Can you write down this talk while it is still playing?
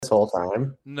whole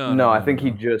time? No, I think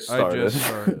he just started. I just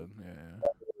started.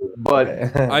 Yeah. But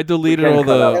Okay. I deleted can all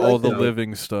cut out the the-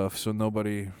 living stuff, so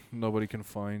nobody can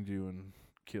find you and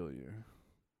kill you.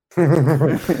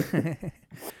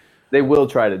 they will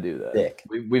try to do that. Dick.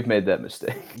 We've made that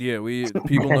mistake. Yeah,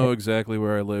 people know exactly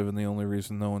where I live, and the only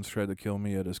reason no one's tried to kill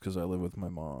me yet is because I live with my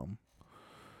mom.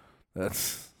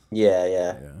 That's Yeah.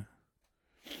 yeah,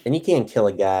 And you can't kill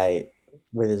a guy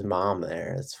with his mom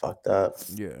there. It's fucked up.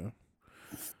 yeah.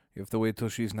 You have to wait till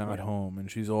she's not home,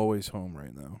 and she's always home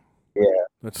right now. Yeah.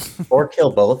 That's Or kill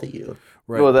both of you.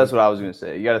 right. Well, that's what I was gonna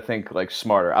say. You got to think like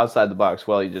smarter, outside the box.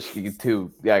 Well, you get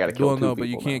two. Yeah, I got to kill well, two no, but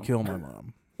you people can't now. kill my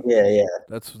mom. Yeah.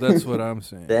 That's what I'm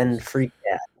saying. Then freak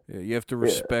out. yeah, you have to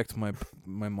respect my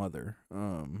mother.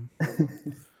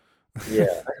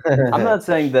 Yeah. I'm not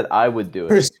saying that I would do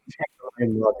it, Respect my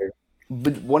mother.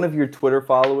 but one of your Twitter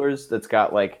followers that's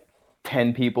got like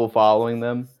 10 people following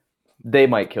them, they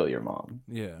might kill your mom.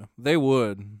 Yeah, they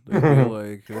would. They'd be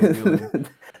like,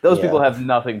 Those Yeah. people have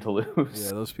nothing to lose.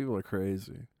 yeah, those people are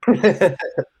crazy. What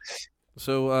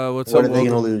So, what's are up? they going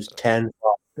to Welcome- lose? 10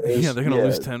 followers? Yeah, they're gonna Yeah.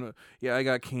 lose 10. Yeah, I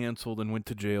got canceled and went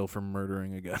to jail for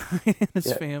murdering a guy and his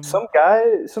Yeah. family. Some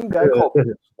guy called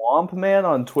Swamp Man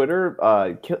on Twitter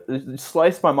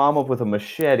sliced my mom up with a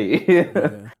machete.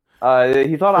 Yeah,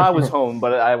 He thought I was home,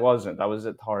 but I wasn't. I was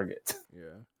at Target.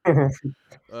 yeah.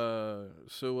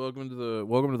 So welcome to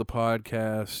the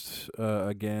podcast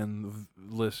again,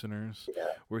 listeners. Yeah.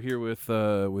 We're here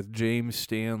with James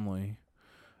Stanley,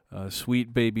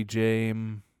 Sweet Baby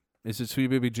James. Is it Sweet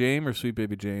Baby James or Sweet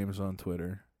Baby James on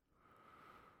Twitter?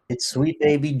 It's Sweet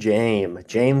Baby James.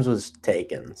 James was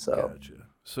taken, so Gotcha.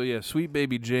 So yeah, Sweet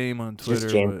Baby James on it's just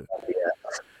Twitter. James.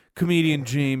 But comedian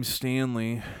James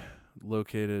Stanley,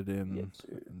 located in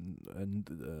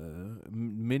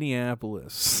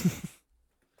Minneapolis.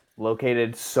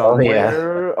 Located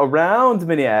somewhere around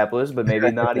Minneapolis, but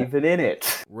maybe not even in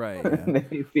it. Right. Yeah.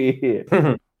 Maybe.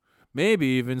 Maybe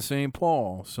even St.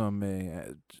 Paul, some may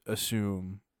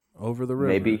assume, over the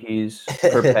river. Maybe he's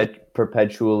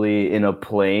perpetually in a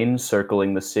plane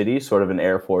circling the city, sort of an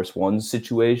Air Force One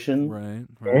situation.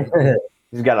 Right.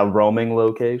 He's got a roaming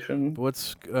location.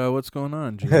 What's going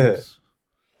on, James?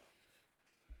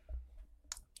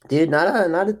 Dude,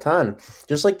 not a ton.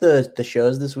 Just like the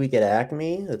shows this week at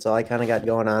Acme. That's all I kind of got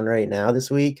going on right now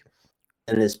this week.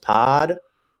 And this pod.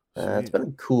 It's been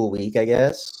a cool week, I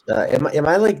guess. Am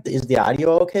I like, is the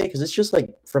audio okay? Because it's just like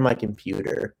from my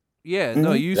computer. Yeah,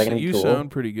 no, Is that gonna be you cool?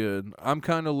 sound pretty good. I'm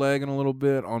kind of lagging a little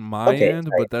bit on my end,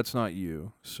 great. but that's not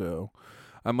you. So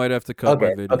I might have to cut my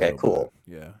video. Okay, cool.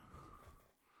 But, yeah.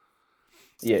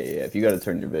 Yeah. If you got to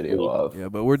turn your video off. Yeah,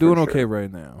 but we're doing sure. okay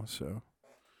right now. So,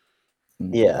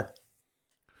 Yeah.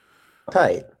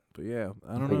 Tight. but yeah,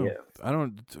 I don't But know.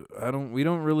 yeah. We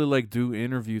don't really like do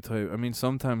interview type. I mean,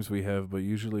 sometimes we have, but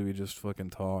usually we just fucking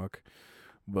talk.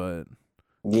 But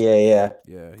Yeah.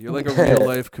 yeah, you're like a real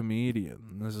life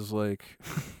comedian. This is like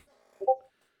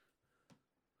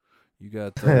you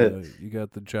got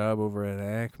the job over at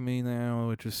Acme now,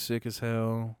 which is sick as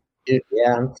hell. Dude,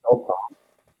 yeah, I'm so pumped.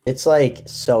 It's like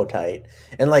so tight.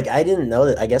 And like I didn't know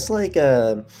that. I guess like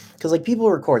because like people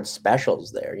record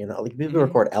specials there, like people Mhm.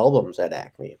 record albums at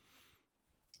Acme.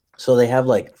 So they have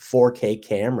like 4K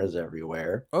cameras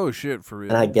everywhere. Oh shit, for real.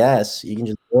 And I guess you can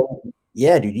just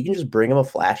dude, you can just bring them a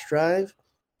flash drive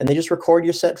and they just record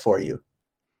your set for you.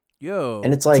 Yo.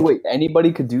 And it's like So wait,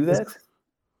 anybody could do that?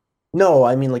 no,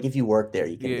 I mean like if you work there,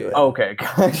 you can do it. Okay,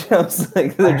 gotcha. I was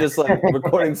like, they're just like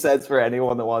recording sets for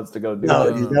anyone that wants to go do No,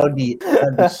 it. dude, that'd be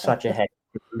such a heck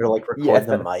to like record Yeah.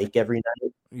 the mic every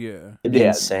night. yeah. It'd be Yeah.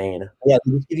 insane. Yeah,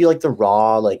 they just give you like the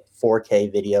raw, like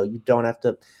 4K video. You don't have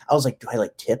to. I was like, do I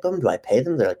like tip them? Do I pay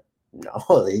them? They're like,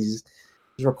 no, they just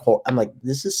record. I'm like,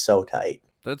 this is so tight.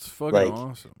 That's fucking Like-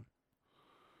 awesome.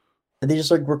 And they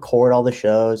just like record all the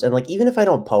shows, and like even if I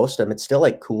don't post them, it's still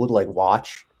like cool to like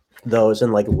watch those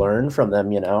and like learn from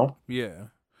them. Yeah.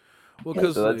 Well,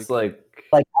 because So that's like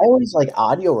Like I always like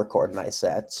audio record my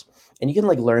sets, and you can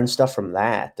like learn stuff from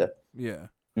that. yeah.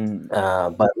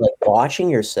 But like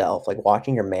watching yourself, like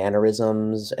watching your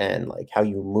mannerisms and like how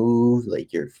you move,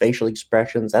 like your facial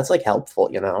expressions, that's like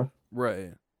helpful,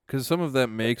 Right. Because some of that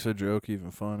makes a joke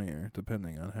even funnier,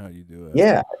 depending on how you do it.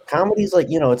 Yeah, comedy's like,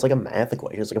 it's like a math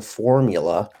equation, it's like a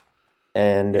formula,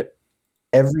 and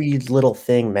every little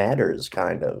thing matters,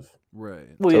 kind of. Right.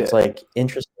 well, So yeah. it's like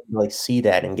interesting to like see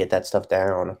that and get that stuff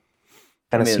down.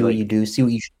 Kind of mean, see what like- you do, see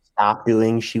what you should stop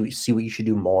doing, see what you should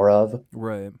do more of.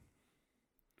 Right.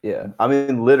 Yeah, I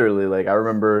mean, literally, like I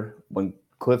remember when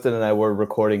Clifton and I were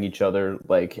recording each other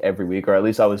like every week, or at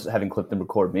least I was having Clifton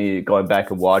record me, going back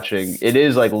and watching. It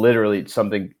is like literally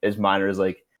something as minor as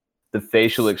like the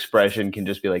facial expression can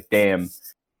just be like, damn.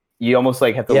 You almost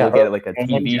like have to Yeah, look at it like a and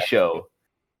TV show,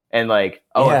 and like,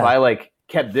 if Yeah. I like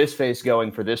kept this face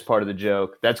going for this part of the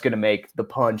joke, that's gonna make the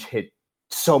punch hit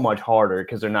so much harder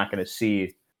because they're not gonna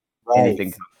see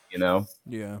anything coming, you know.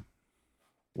 Yeah,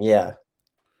 Yeah.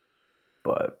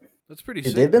 But that's pretty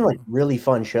Dude, sick. they've been though. like really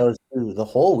fun shows too. The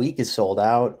whole week is sold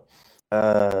out.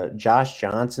 Josh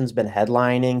Johnson's been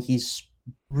headlining. He's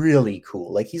really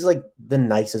cool. Like he's like the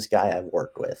nicest guy I've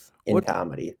worked with in What-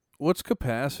 comedy. What's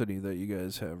capacity that you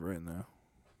guys have right now?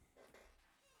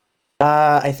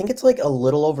 I think it's like a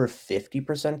little over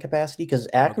 50% capacity because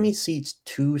Acme seats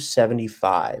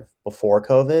 275 before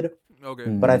COVID, Okay,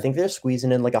 but I think they're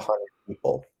squeezing in like 100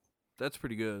 people. that's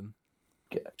pretty good.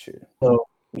 got you. So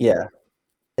yeah,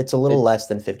 it's a little less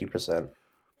than 50%.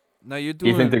 Now you're Do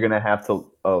doing. you think they're gonna have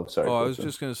to? Oh, sorry. Oh, I was Clifton.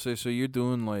 just gonna say. So you're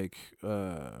doing like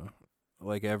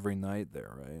every night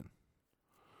there, right?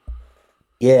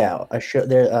 Yeah, a show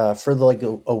there for like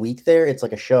a week there. It's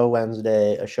like a show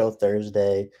Wednesday, a show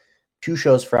Thursday, 2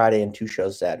 shows Friday, and 2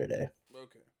 shows Saturday.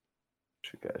 Okay.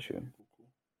 Got you.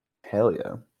 Hell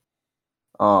yeah.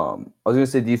 I was gonna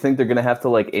say, do you think they're gonna have to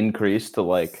like increase to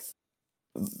like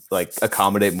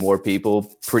accommodate more people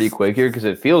pretty quick here? Because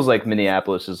it feels like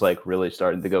Minneapolis is like really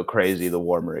starting to go crazy the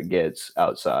warmer it gets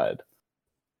outside.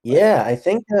 Yeah, I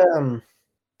think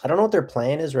I don't know what their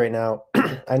plan is right now.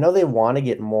 I know they want to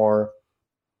get more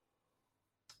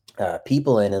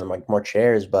people in and like more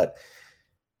chairs, but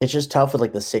it's just tough with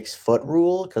like the 6-foot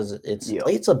rule because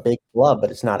it's a big club, but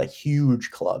it's not a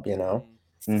huge club, you know.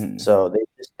 Mhm. So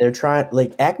they're trying,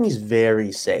 like Acme's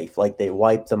very safe. Like they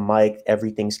wipe the mic,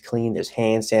 everything's clean. There's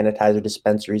hand sanitizer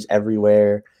dispensaries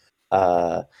everywhere.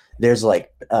 There's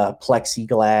like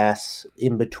plexiglass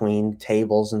in between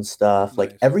tables and stuff.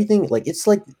 Like Nice. everything, like it's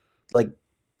like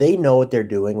they know what they're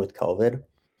doing with COVID.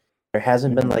 There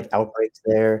hasn't been like outbreaks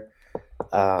there.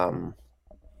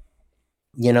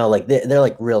 You know, like they're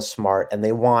like real smart and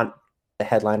they want the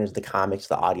headliners, the comics,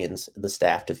 the audience, the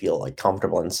staff to feel like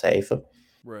comfortable and safe.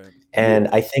 Right. And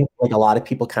I think like a lot of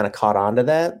people kind of caught on to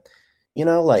that, you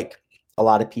know, like a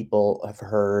lot of people have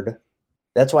heard.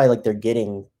 That's why like they're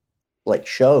getting like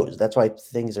shows. That's why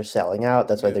things are selling out.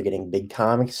 That's why they're getting big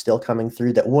comics still coming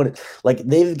through that wouldn't, like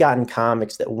they've gotten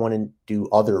comics that wouldn't do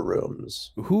other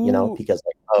rooms, you know, because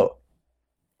like,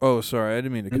 Oh, sorry, I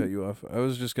didn't mean to cut you off. I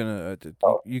was just gonna.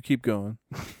 You keep going.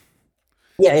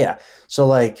 yeah. So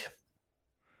like,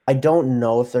 I don't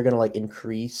know if they're gonna like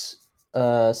increase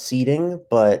seating,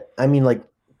 but I mean like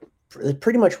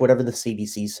pretty much whatever the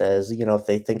CDC says, you know, if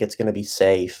they think it's gonna be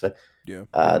safe,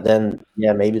 then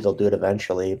yeah, maybe they'll do it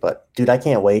eventually. But dude, I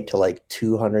can't wait till like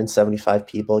 275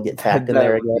 people get packed in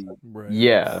there again. Right.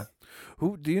 Yeah.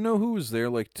 Who do you know who was there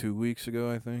like 2 weeks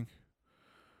ago? I think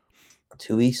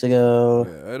 2 weeks ago,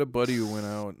 Yeah, I had a buddy who went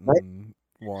out and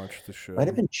watched the show. might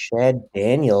have been Chad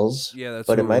Daniels. Yeah, that's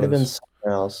but who it might have been was.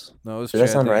 someone else. No, it was Does that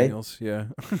Chad sound right? Daniels. Yeah.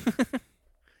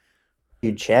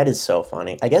 Dude, Chad is so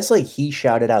funny. I guess like he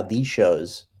shouted out these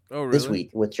shows Oh, really? this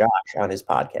week with Josh on his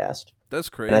podcast. That's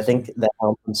crazy. And I think that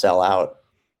helped him sell out.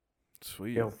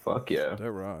 Sweet. Yo, fuck yeah.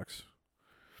 That rocks.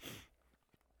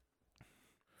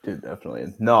 Dude,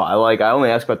 definitely. No, I only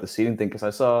asked about the seating thing because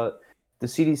I saw the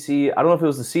CDC. I don't know if it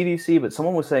was the CDC, but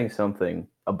someone was saying something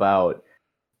about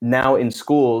now in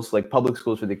schools, like public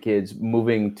schools for the kids,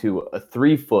 moving to a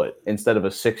 3-foot instead of a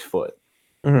 6-foot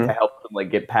Mhm. to help them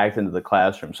like get packed into the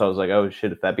classroom. So I was like, oh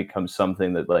shit, if that becomes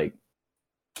something that like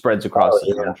spreads across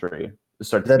the country, it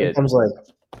starts to That get becomes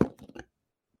like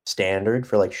standard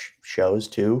for like shows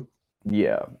too.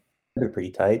 yeah, They're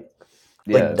pretty tight.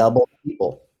 yeah, Like double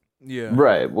people. Yeah.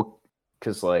 right. Well,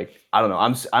 because like I don't know,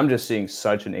 I'm just seeing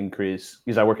such an increase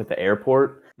because I work at the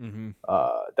airport Mm-hmm.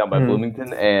 down by Mhm.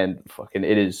 Bloomington, and fucking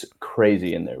it is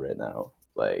crazy in there right now.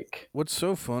 Like What's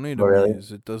so funny to Really? me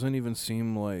is it doesn't even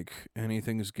seem like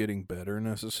anything's getting better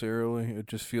necessarily. It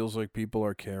just feels like people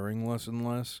are caring less and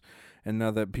less. And now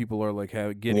that people are like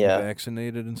getting Yeah.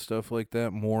 vaccinated and stuff like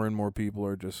that, more and more people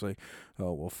are just like,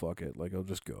 oh, well, fuck it. Like, I'll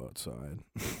just go outside.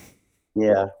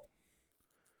 Yeah.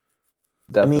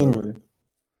 definitely. I mean,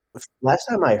 last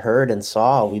time I heard and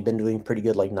saw, we've been doing pretty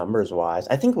good, like numbers wise.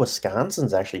 I think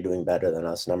Wisconsin's actually doing better than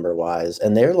us number wise,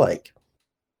 and they're like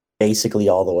basically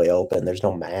all the way open. There's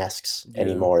no masks Yeah.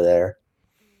 anymore there,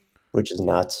 which is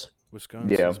nuts.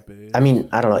 Wisconsin's big. I mean,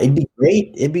 I don't know. It'd be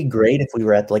great. It'd be great if we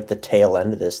were at like the tail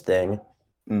end of this thing.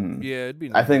 Mhm. Yeah, it'd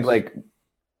be I think nice. like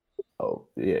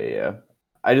yeah.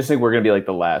 I just think we're gonna be like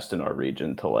the last in our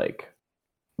region to like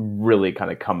really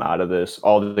kind of come out of this.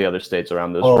 All the other states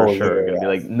around this for sure are gonna be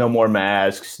like no more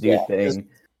masks, do your thing.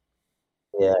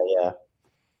 Yeah.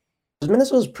 Because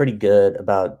Minnesota's pretty good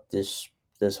about this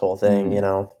whole thing, Mhm. you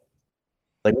know.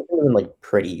 Like we've been doing like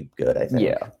pretty good, I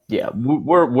think. Yeah.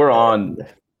 We're on.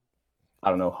 I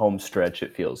don't know, home stretch.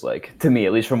 It feels like to me,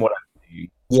 at least from what I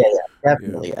see. Yeah,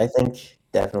 definitely. I think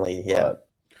definitely, yeah.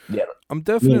 Yeah, I'm I mean,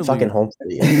 definitely fucking home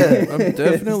city. I'm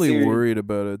definitely Serious. worried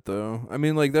about it though. I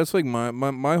mean, like that's like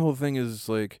my whole thing is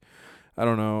like, I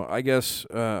don't know. I guess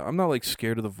I'm not like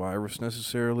scared of the virus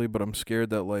necessarily, but I'm scared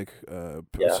that like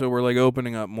Yeah. so we're like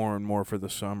opening up more and more for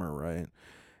the summer, right?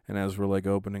 And as we're like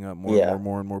opening up Yeah.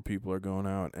 more and more people are going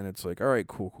out, and it's like, all right,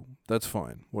 cool, that's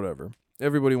fine, whatever.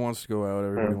 Everybody wants to go out.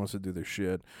 Everybody wants to do their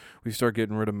shit. We start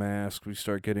getting rid of masks. We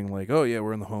start getting like, oh yeah,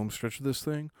 we're in the home stretch of this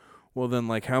thing. Well, then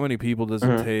like, how many people does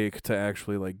it take to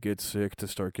actually like get sick to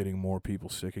start getting more people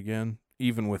sick again,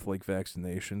 even with like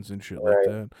vaccinations and shit like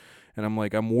that? And I'm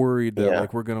like, I'm worried that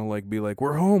like we're gonna like be like,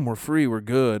 we're home, we're free, we're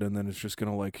good, and then it's just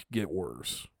gonna like get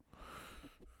worse.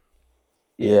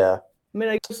 Yeah. I mean,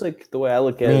 I guess like the way I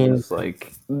look at it is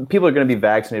like people are going to be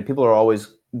vaccinated. People are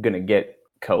always going to get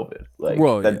COVID. Like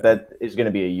that is going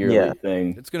to be a yearly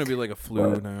thing. It's going to be like a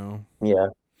flu now. Yeah.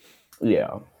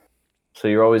 Yeah. So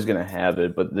you're always going to have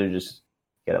it, but they're just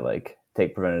got to like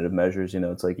take preventative measures. You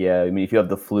know, it's like, yeah, I mean, if you have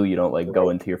the flu, you don't like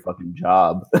go into your fucking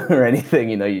job or anything.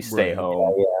 You know, you stay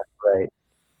home. Yeah, right.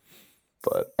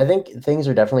 But I think things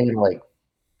are definitely going to like,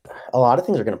 a lot of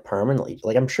things are going to permanently,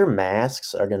 like I'm sure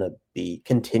masks are going to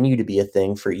continue to be a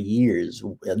thing for years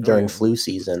during flu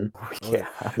season. Yeah,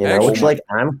 you know, which like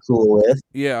I'm cool with.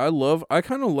 Yeah, I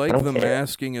kind of like the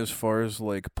masking as far as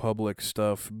like public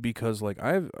stuff because like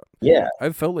I've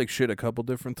felt like shit a couple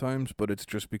different times, but it's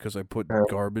just because I put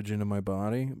garbage into my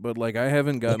body. But like I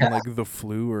haven't gotten like the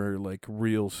flu or like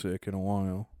real sick in a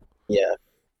while. Yeah.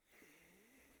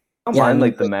 I don't mind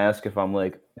like the mask if I'm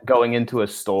like going into a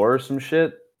store or some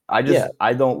shit.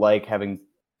 I don't like having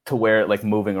to wear it like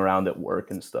moving around at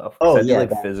work and stuff. I do like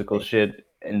physical shit,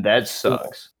 and that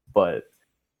sucks. But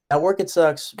at work it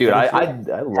sucks, dude. I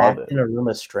love it. In a room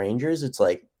of strangers, it's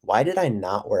like, why did I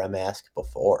not wear a mask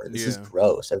before? This is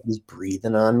gross. Everybody's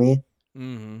breathing on me.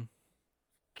 Mm-hmm.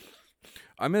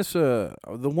 I miss the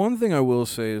one thing I will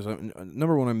say is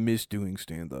number one, I miss doing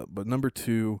stand up, but number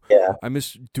two, I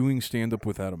miss doing stand up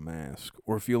without a mask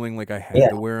or feeling like I had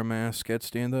to wear a mask at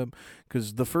stand up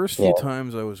because the first few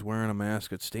times I was wearing a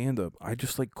mask at stand up, I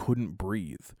just like couldn't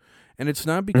breathe. And it's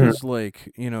not because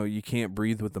like, you know, you can't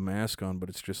breathe with the mask on, but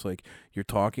it's just like you're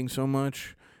talking so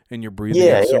much and you're breathing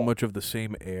in so much of the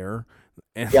same air.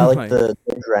 And like the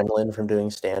adrenaline from doing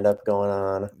stand-up going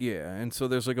on. Yeah, and so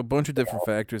there's like a bunch of different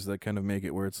factors that kind of make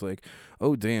it where it's like,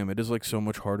 oh damn, it is like so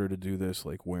much harder to do this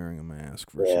like wearing a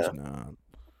mask versus not.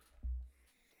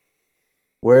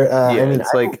 I mean,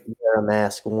 it's like wear a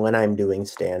mask when I'm doing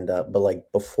stand-up, but like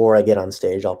before I get on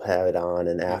stage, I'll have it on,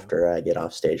 and after I get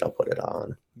off stage, I'll put it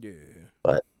on. Yeah.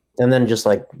 But and then just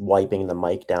like wiping the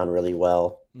mic down really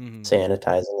well,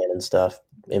 sanitizing it and stuff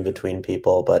in between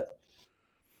people, but.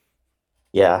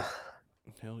 Yeah.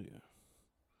 Hell yeah.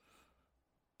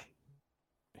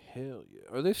 Hell yeah.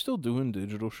 Are they still doing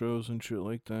digital shows and shit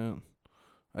like that?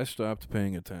 I stopped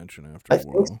paying attention after a while.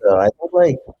 I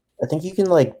think so. I think you can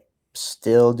like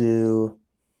still do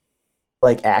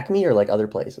like Acme or like other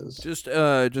places. Just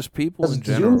people in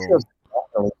general. Zoom shows are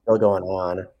definitely still going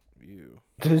on.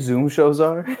 The Zoom shows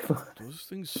are? Those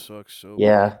things suck so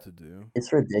bad to do.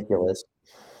 It's ridiculous.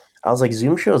 I was like,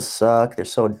 Zoom shows suck. They're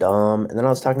so dumb. And then I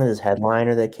was talking to this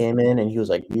headliner that came in, and he was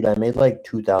like, dude, I made like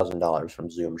 $2,000 from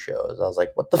Zoom shows. I was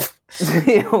like, what the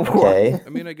okay. I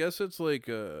mean, I guess it's like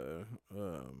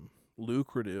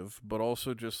lucrative, but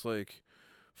also just like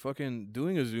fucking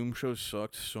doing a Zoom show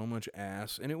sucked so much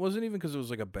ass. And it wasn't even because it was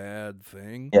like a bad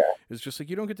thing. Yeah. It's just like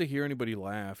you don't get to hear anybody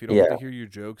laugh. You don't get to hear your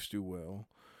jokes do well.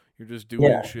 You're just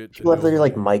doing shit. People have their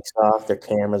like mics off, their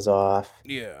cameras off.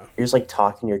 Yeah. You're just like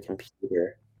talking to your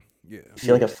computer. Yeah. You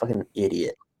feel like a fucking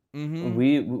idiot. Mm-hmm.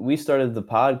 We started the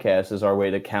podcast as our way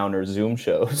to counter Zoom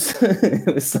shows.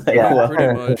 It was like, well,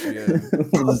 pretty much,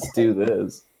 let's do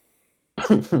this.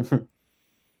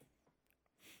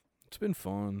 It's been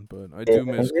fun, but I do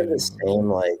miss getting the same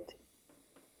like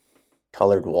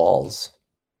colored walls.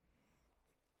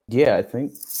 Yeah, I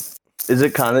think. Is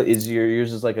it kind of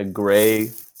yours is like a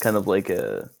gray, kind of like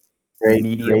a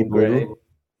medium gray?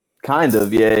 Kind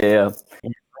of, yeah.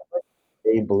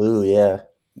 Blue, yeah.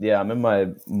 Yeah, I'm in my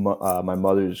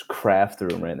mother's craft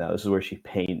room right now. This is where she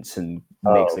paints and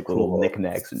makes like little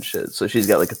knickknacks and shit. So she's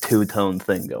got like a two-tone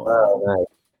thing going on. Nice.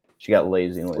 She got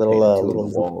lazy and like painted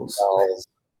little walls.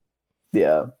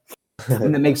 Yeah,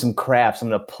 and then make some crafts. I'm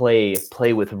gonna play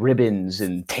with ribbons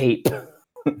and tape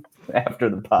after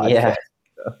the podcast. Yeah.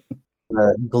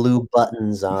 glue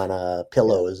buttons on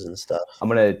pillows and stuff. I'm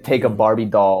gonna take a Barbie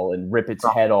doll and rip its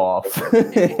head off.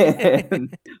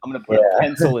 And I'm gonna put a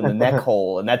pencil in the neck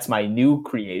hole, and that's my new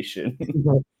creation.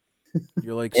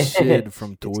 You're like Sid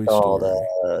from Toy It's called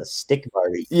Story. Stick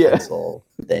Barbie pencil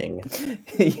thing.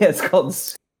 Yeah, it's called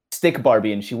Stick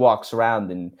Barbie, and she walks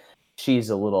around and she's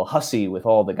a little hussy with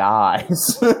all the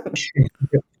guys.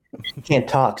 She can't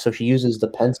talk, so she uses the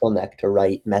pencil neck to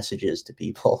write messages to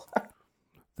people.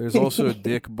 There's also a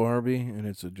Dick Barbie, and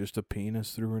it's just a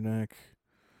penis through her neck.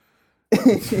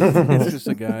 It's just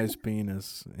a guy's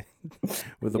penis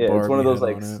with a Barbie it's one of those head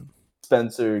like on it.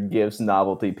 Spencer Gifts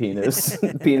novelty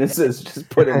penises just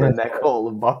put in the neck hole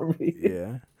of Barbie.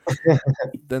 Yeah.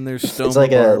 Then there's Stoma It's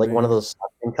like Barbie. one of those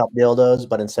suction cup dildos,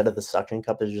 but instead of the suction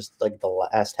cup, there's just like the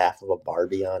last half of a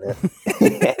Barbie on it.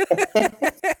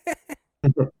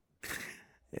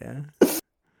 Yeah.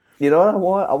 You know what I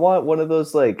want? I want one of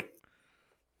those like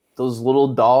those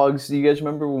little dogs. Do you guys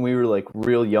remember when we were like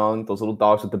real young? Those little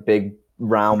dogs with the big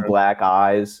round black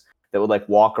eyes that would like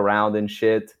walk around and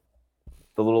shit.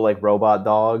 The little like robot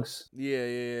dogs.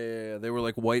 Yeah. They were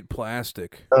like white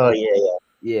plastic. Oh yeah.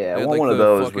 Yeah, They I had, want like, one of the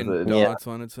those fucking with a dots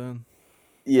on its head.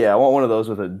 Yeah, I want one of those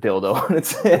with a dildo on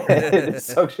its head,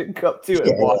 suction cup too,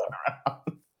 and walk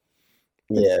around.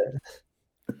 Yeah.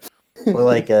 Or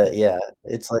like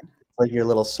it's like your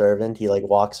little servant. He like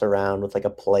walks around with like a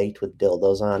plate with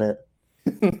dildos on it.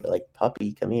 You're like,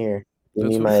 puppy, come here. Give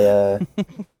me my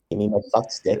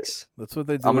fuck sticks. That's what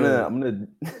they do. I'm gonna.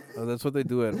 That's what they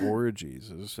do at orgies.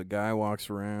 It's just a guy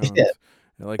walks around. Yeah.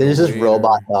 Like There's a just waiter.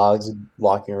 robot dogs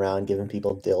walking around giving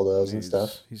people dildos and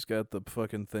stuff. He's got the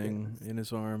fucking thing in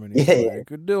his arm, and he's like,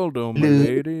 a dildo, my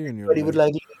lady. And you're What he would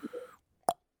like.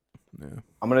 Yeah.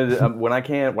 I'm gonna when I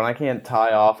can't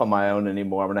tie off on my own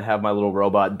anymore. I'm gonna have my little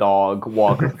robot dog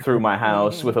walk through my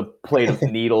house with a plate of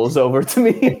needles over to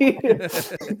me.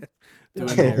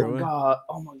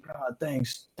 Oh my god!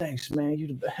 Thanks, man. You're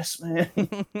the best, man.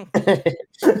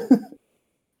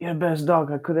 You're the best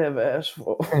dog I could ever ask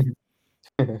for.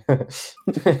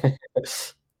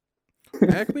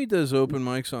 Acme does open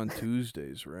mics on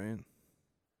Tuesdays, right?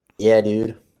 Yeah,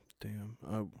 dude. Damn.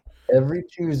 Every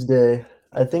Tuesday.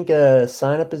 I think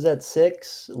sign up is at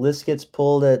 6. List gets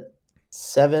pulled at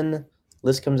 7.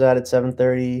 List comes out at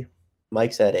 7:30.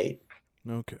 Mike's at 8.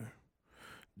 Okay.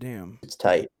 Damn. It's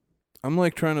tight. I'm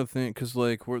like trying to think because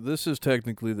like this is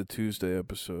technically the Tuesday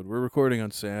episode. We're recording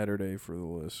on Saturday for the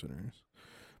listeners.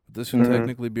 But this would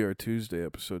technically be our Tuesday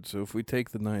episode. So if we take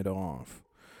the night off,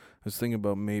 I was thinking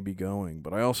about maybe going,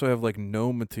 but I also have like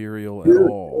no material at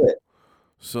all.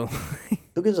 So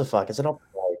who gives a fuck? It's an open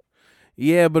mic.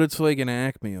 Yeah, but it's like an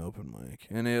Acme open mic,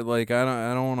 and it like I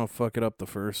don't want to fuck it up the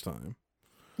first time.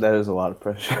 That is a lot of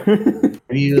pressure. Have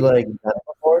you like done it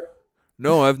before?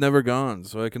 No, I've never gone,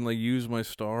 so I can like use my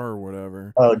star or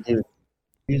whatever. Oh, dude,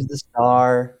 use the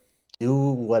star. Do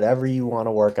whatever you want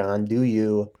to work on. Do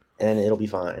you, and it'll be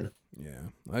fine.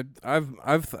 Yeah,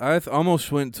 I've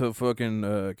almost went to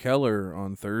fucking Keller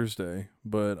on Thursday,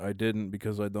 but I didn't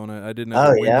because I didn't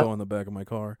have a window on the back of my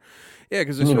car. Yeah,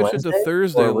 because they switched it to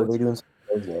Thursday. Or were they doing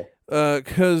Thursday?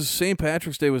 Because St.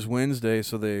 Patrick's Day was Wednesday,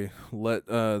 so they let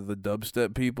the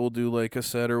dubstep people do like a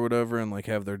set or whatever, and like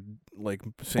have their like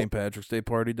St. Patrick's Day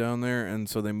party down there, and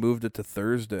so they moved it to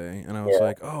Thursday, and I was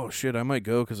like, oh shit, I might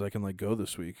go because I can like go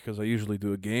this week because I usually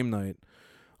do a game night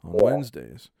on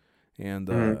Wednesdays. And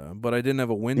but I didn't have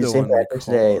a window on my car.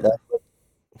 Day,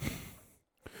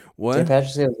 what? St.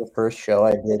 Patrick's Day was the first show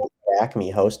I did Acme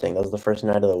hosting. That was the first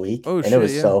night of the week. Oh, and it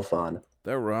was so fun.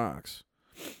 That rocks.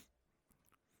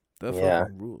 That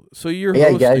fucking rules. So you're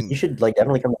hosting. Guys, you should like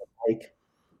definitely come to the mic.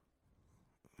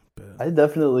 I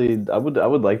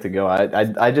would like to go.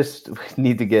 I just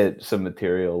need to get some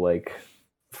material like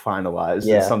finalized.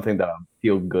 It's something that I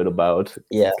feel good about.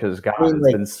 Yeah. Because God,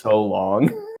 it's been so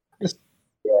long.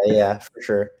 Yeah, for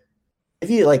sure. If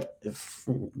you like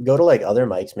go to like other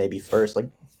mics maybe first, like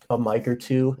a mic or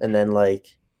two, and then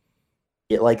like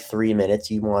get like 3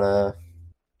 minutes you want to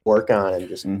work on and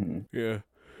just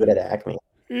good at Acme.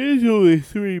 It's only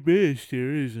 3 minutes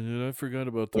there, isn't it? I forgot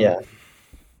about that. Yeah.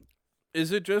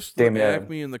 Is it just the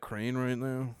Acme and the Crane right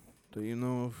now? Do you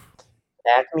know of?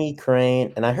 Acme,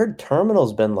 Crane, and I heard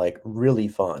Terminal's been like really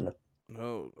fun.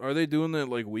 Oh, are they doing that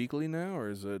like weekly now, or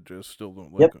is it just still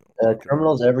doing? Yep,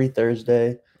 Terminal's every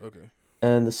Thursday. Okay.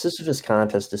 And the Sisyphus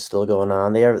contest is still going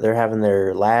on. They're having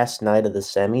their last night of the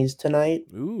semis tonight.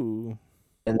 Ooh.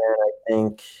 And then I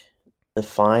think the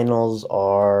finals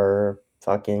are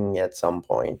fucking at some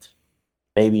point.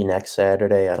 Maybe next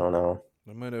Saturday. I don't know.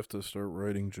 I might have to start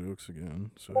writing jokes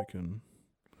again so I can.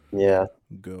 Yeah.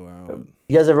 Go out.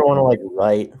 You guys ever want to like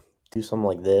write do something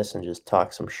like this and just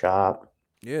talk some shop.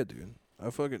 Yeah, dude. I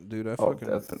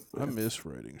miss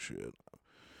writing shit.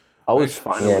 I was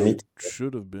finally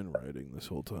should have been writing this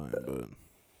whole time, but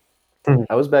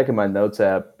I was back in my notes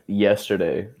app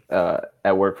yesterday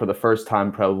at work for the first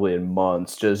time probably in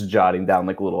months, just jotting down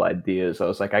like little ideas. I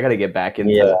was like, I got to get back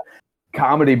into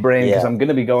comedy brain because I'm going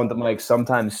to be going to Mike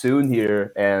sometime soon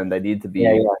here, and I need to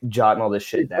be jotting all this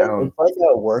shit down. It's like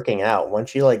working out.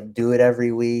 Once you like do it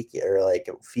every week or like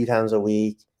a few times a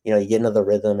week, you know, you get into the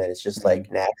rhythm and it's just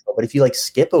like natural. But if you like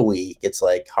skip a week, it's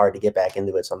like hard to get back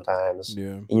into it sometimes. Yeah.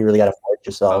 And you really got to force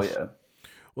yourself. Oh, yeah.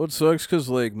 Well, it sucks because,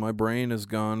 like, my brain has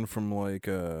gone from, like,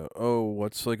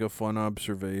 what's, like, a fun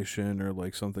observation or,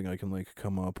 like, something I can, like,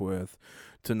 come up with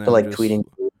to now like just, tweeting.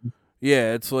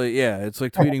 Yeah, it's like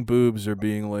tweeting boobs or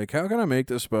being like, how can I make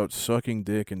this about sucking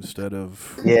dick instead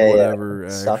of whatever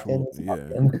actual...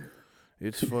 Sucking.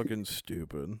 It's fucking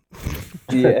stupid.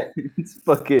 Yeah, it's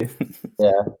fucking...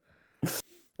 Yeah.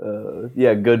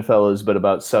 Goodfellas, but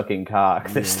about sucking cock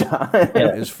this time.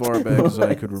 As far back as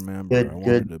I could remember, I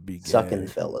wanted to be gay. Sucking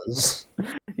fellas.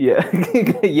 Yeah,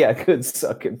 good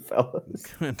sucking fellas.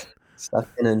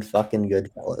 Sucking and fucking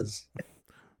good fellas.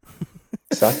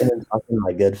 Sucking and fucking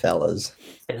my good fellas.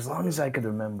 As long as I could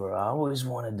remember, I always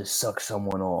wanted to suck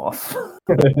someone off.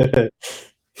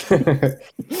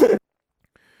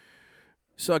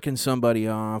 Sucking somebody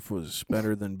off was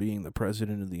better than being the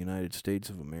president of the United States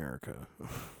of America.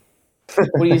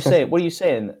 What are you saying? What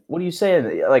are you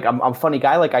saying? Like I'm a funny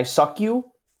guy? Like I suck you?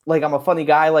 Like I'm a funny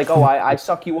guy? Like I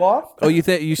suck you off? Oh, you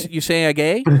say I'm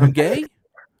gay? I'm gay?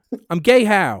 I'm gay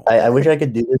how? I wish I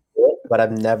could do this bit, but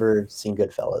I've never seen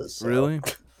Goodfellas. So. Really?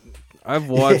 I've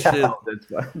watched it.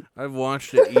 I've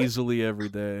watched it easily every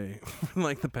day,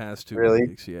 like the past 2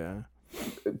 weeks. Yeah.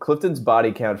 Clifton's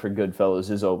body count for Goodfellas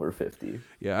is over 50.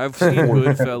 Yeah, I've seen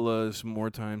Goodfellas more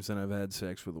times than I've had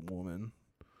sex with a woman.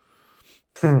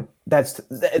 Don't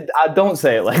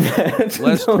say it like that.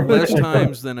 Less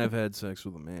times than I've had sex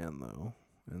with a man, though,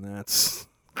 and that's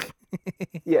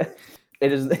yeah.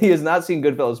 It is. He has not seen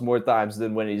Goodfellas more times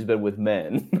than when he's been with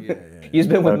men. Yeah. He's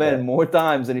been with men more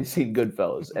times than he's seen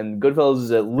Goodfellas, and Goodfellas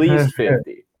is at least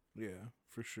 50. Yeah,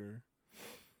 for sure.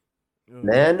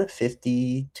 Men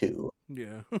 52.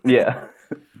 Yeah. Yeah.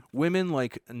 Women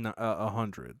like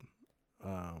 100.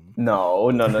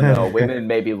 No. Women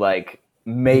maybe 10.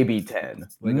 Maybe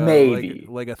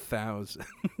 1,000.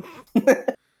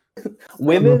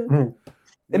 Women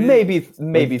maybe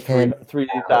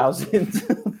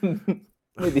 3,000.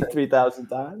 Maybe 3,000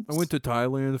 times. I went to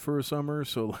Thailand for a summer,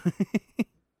 so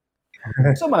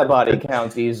so my body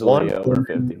counts easily over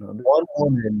 1,500. One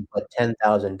woman, but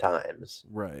 10,000 times.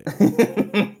 Right.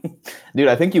 Dude,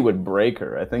 I think you would break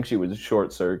her. I think she would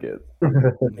short circuit.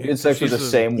 It's actually the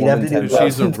same woman.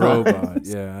 She's a robot.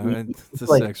 Yeah, I mean, it's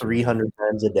like 300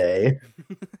 times a day.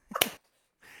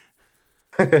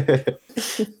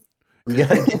 We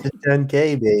gotta get to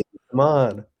 10K, baby. Come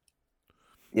on.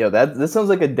 Yo, this sounds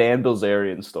like a Dan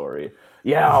Bilzerian story.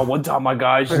 Yeah, one time my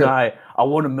guys and I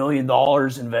won $1 million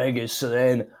in Vegas. So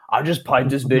then I just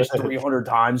piped this bitch 300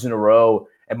 times in a row.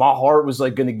 And my heart was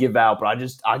like going to give out, but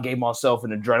I gave myself an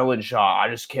adrenaline shot. I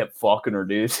just kept fucking her,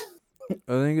 dude. I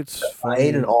think it's funny. I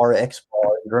ate an RX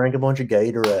bar and drank a bunch of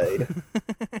Gatorade.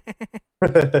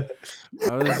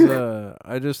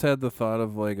 I just had the thought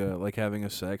of like having a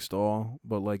sex doll,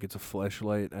 but like it's a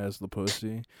fleshlight as the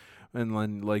pussy. And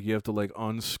then like you have to like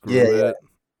unscrew it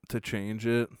to change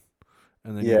it.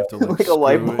 And then you have to like a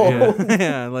light bulb.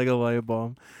 Yeah, like a light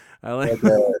bulb. I like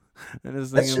and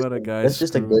just thinking about a guy. That's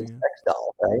just a good sex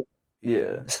doll, right?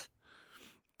 Yeah.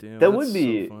 Damn, that would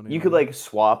be so funny, you could like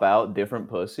swap out different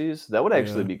pussies. That would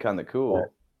actually be kind of cool.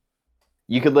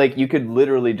 Yeah. You could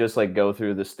literally just like go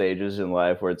through the stages in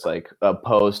life where it's like a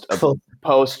post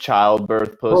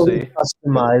childbirth pussy.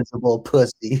 Customizable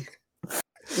pussy.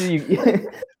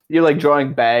 You're like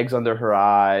drawing bags under her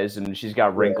eyes, and she's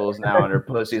got wrinkles now, and her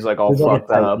pussy's like all fucked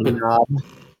up.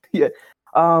 Yeah.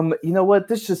 You know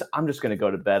what? I'm just gonna go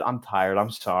to bed. I'm tired. I'm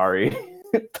sorry.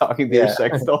 Talking to your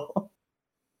sex doll.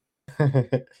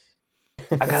 I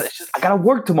gotta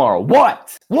work tomorrow.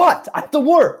 What? I have to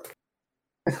work.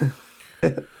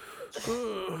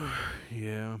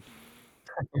 Yeah.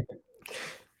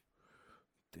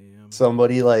 Damn.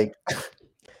 Somebody like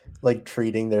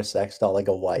treating their sex doll like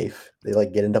a wife. They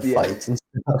like get into fights and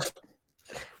stuff.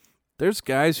 There's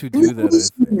guys who do that,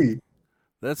 I think.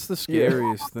 That's the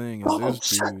scariest thing. Is there's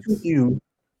dudes. You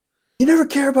never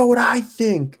care about what I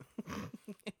think. You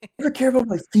never care about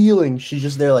my feelings. She's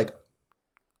just there like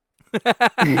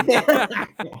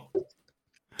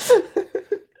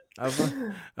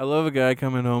I love a guy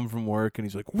coming home from work and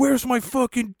he's like, "Where's my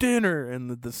fucking dinner?" And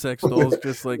the sex doll's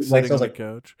just like sitting on the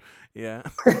couch. Yeah.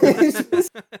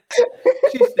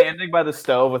 She's standing by the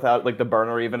stove without like the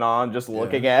burner even on, just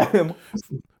looking at him.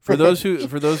 For those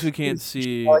who can't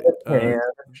see,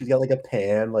 she's got like a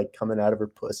pan like coming out of her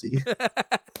pussy.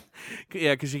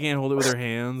 Yeah, because she can't hold it with her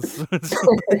hands.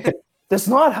 That's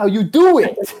not how you do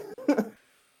it.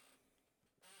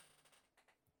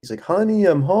 He's like, "Honey,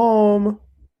 I'm home."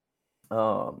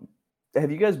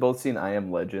 Have you guys both seen I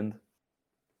Am Legend?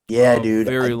 Yeah, dude.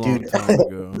 Very long time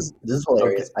ago. This is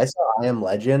hilarious. Okay. I saw I Am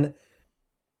Legend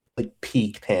like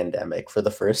peak pandemic for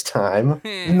the first time.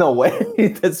 No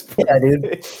way. That's yeah,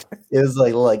 dude. It was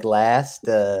like last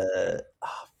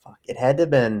it had to have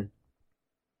been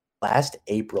last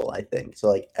April, I think. So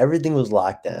like everything was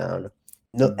locked down.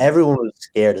 No, everyone was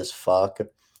scared as fuck.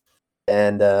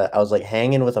 And I was like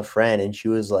hanging with a friend, and she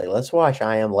was like, "Let's watch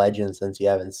I Am Legend since you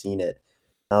haven't seen it."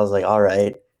 And I was like, "All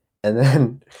right." And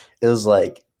then it was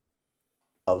like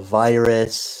a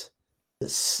virus.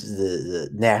 The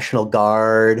National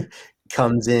Guard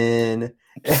comes in,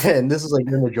 and this is like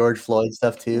during the George Floyd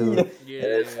stuff too.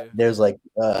 Yeah. There's like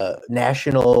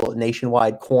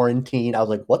nationwide quarantine. I was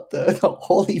like, "What the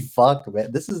holy fuck,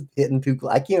 man? This is hitting too.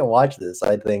 I can't watch this."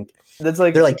 I think that's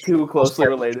like they're like too closely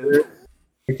related.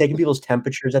 They're taking people's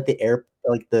temperatures at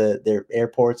the their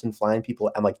airports and flying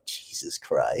people. I'm like, Jesus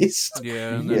Christ.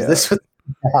 Yeah. Is this what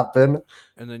happened?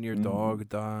 And then your dog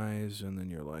dies, and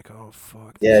then you're like, oh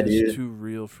fuck, this is too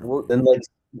real for me. Then like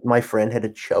my friend had to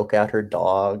choke out her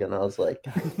dog, and I was like,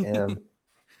 God damn.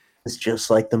 It's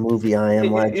just like the movie I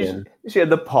Am Legend. She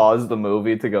had to pause the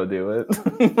movie to go do it.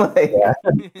 Yeah.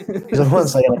 One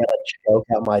second, I gotta choke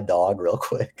out my dog real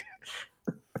quick.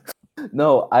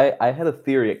 No, I had a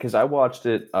theory because I watched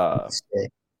it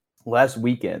last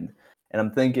weekend, and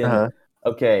I'm thinking,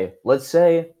 okay, let's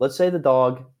say the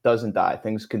dog doesn't die,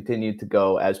 things continue to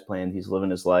go as planned, he's living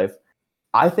his life.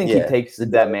 I think he takes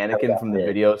that mannequin from the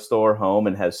video store home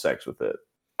and has sex with it.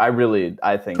 I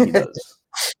think he does.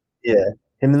 Yeah,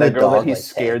 him and that the girl dog, that he's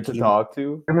scared to talk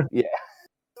to. Yeah,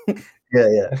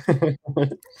 yeah.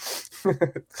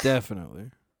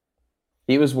 Definitely.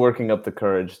 He was working up the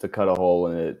courage to cut a hole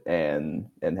in it and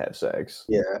have sex.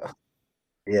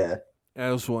 Yeah.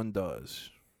 As one does.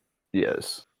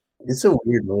 Yes. It's a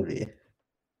weird movie.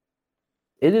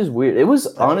 It is weird. It was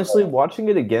honestly watching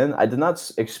it again. I did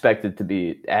not expect it to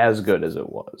be as good as it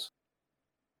was.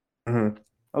 Mm-hmm.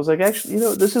 I was like, actually,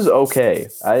 this is okay.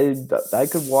 I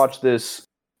could watch this.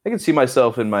 I could see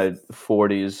myself in my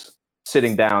 40s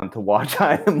sitting down to watch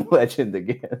I Am Legend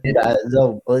again. Yeah,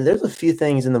 there's a few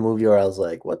things in the movie where I was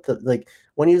like, what the, like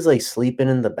when he was like sleeping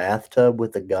in the bathtub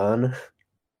with the gun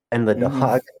and the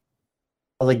dog.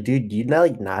 I was like, dude, do you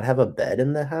not have a bed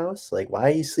in the house? Like, why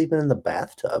are you sleeping in the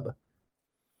bathtub?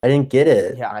 I didn't get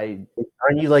it. Yeah,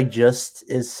 aren't you just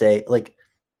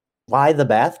why the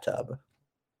bathtub?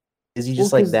 Is he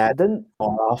just that then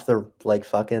off the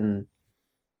fucking?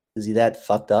 Is he that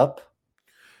fucked up?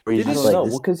 Or I don't know.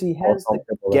 Well, because he has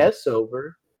the guests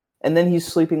over, and then he's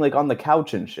sleeping on the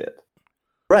couch and shit.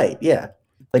 Right? Yeah.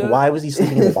 Why was he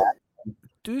sleeping in the bathroom?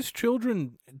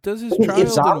 Does his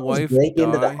child and wife break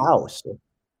into the house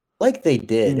like they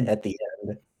did at the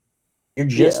end? You're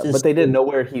just but they didn't know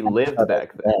where he lived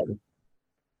back then.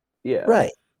 Yeah.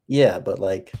 Right. Yeah, but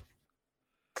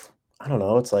I don't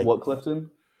know. It's like what, Clifton?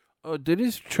 Oh, did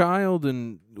his child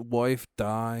and wife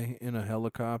die in a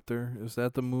helicopter? Is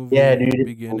that the movie? Yeah, dude. The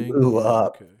beginning? It blew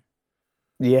up. Okay.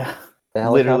 Yeah.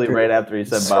 Literally right after he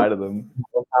said bye to them.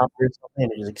 Helicopter or something,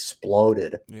 and it just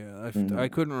exploded. Yeah, I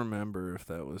couldn't remember if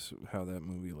that was how that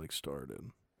movie started.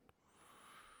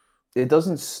 It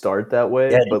doesn't start that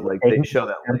way, but they show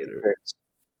that later.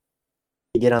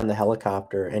 He get on the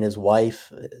helicopter, and his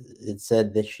wife, it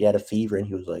said that she had a fever, and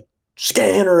he was like,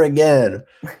 "Scan her again."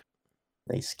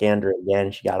 They scanned her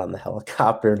again. She got on the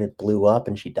helicopter, and it blew up,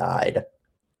 and she died.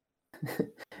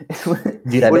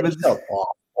 Dude, I bet she felt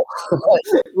awful.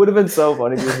 It would have been so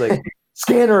funny if he was like,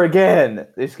 "Scan her again."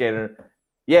 They scan her.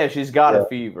 Yeah, she's got a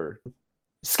fever.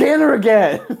 Scan her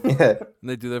again. Yeah. And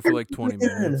they do that for 20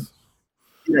 minutes.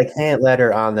 Dude, I can't let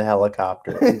her on the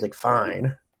helicopter. He's like,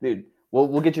 "Fine, dude.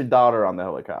 We'll get your daughter on the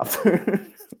helicopter."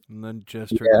 And then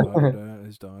just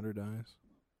his daughter dies.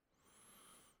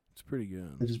 It's pretty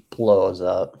good. It just blows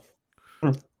up.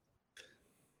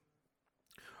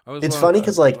 It's funny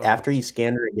because after he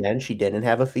scanned her again, she didn't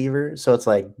have a fever. So it's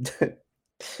like,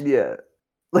 yeah,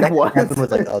 what happened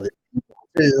with other people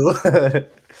too?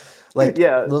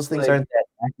 Those things aren't that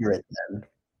accurate then.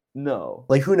 No,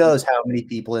 who knows how many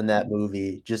people in that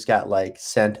movie just got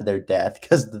sent to their death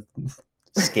because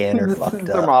scanner fucked up.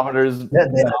 Thermometer's not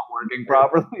working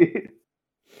properly.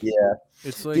 Yeah,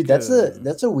 It's like dude, that's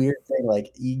a weird thing.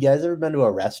 Like, you guys ever been to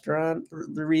a restaurant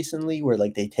recently where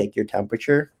like they take your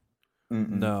temperature?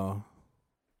 no.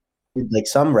 Like,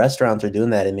 some restaurants are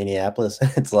doing that in Minneapolis.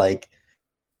 It's like,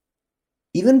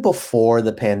 even before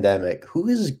the pandemic, who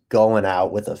is going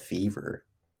out with a fever?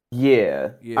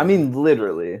 Yeah. I mean,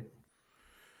 literally.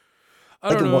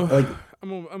 I don't know. Like,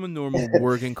 I'm a normal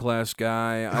working class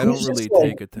guy. I don't really like,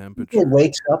 take a temperature. People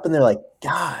wakes up and they're like,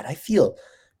 God, I feel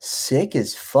sick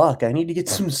as fuck. I need to get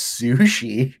some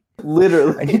sushi.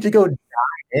 Literally. I need to go dine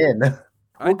in.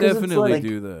 I definitely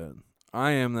do that.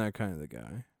 I am that kind of the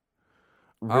guy.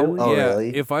 Really?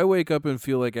 Really? If I wake up and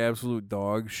feel like absolute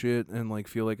dog shit and like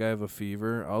feel like I have a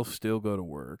fever, I'll still go to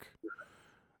work.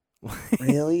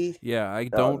 Really? Yeah, I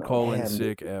don't call in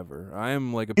sick ever. I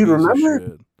am like a Dude, piece remember of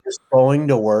shit. just going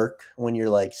to work when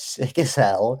you're like sick as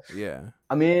hell? Yeah.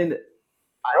 I mean,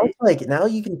 like, now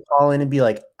you can call in and be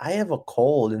like, I have a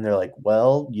cold, and they're like,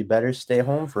 well, you better stay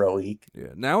home for a week. Yeah.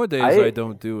 Nowadays I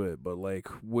don't do it, but like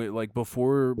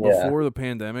before the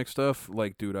pandemic stuff,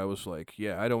 like, dude, I was like,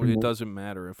 yeah, I don't. It doesn't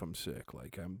matter if I'm sick.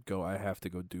 Like, I have to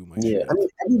go do my shit. I mean,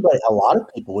 a lot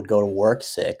of people would go to work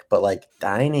sick, but like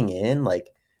dining in, like,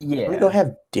 I'm gonna go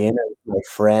have dinner with my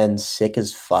friends, sick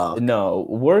as fuck. No,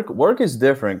 work is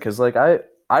different because like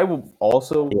I will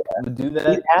also would do that.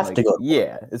 You have to go.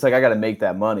 Yeah, it's like I got to make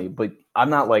that money, but I'm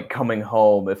not like coming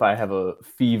home if I have a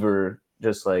fever.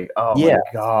 Just like, oh my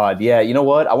god, yeah. You know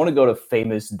what? I want to go to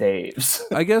Famous Dave's.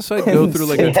 I guess I'd go through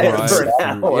like a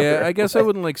drive-through. Yeah, I guess I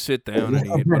wouldn't like sit down and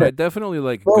eat, but I definitely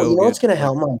like go. You know what's gonna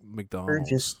help my McDonald's?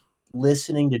 Just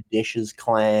listening to dishes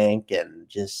clank and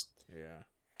just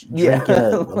drinking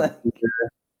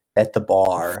at the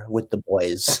bar with the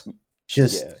boys.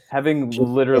 Just having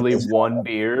literally one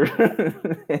beer.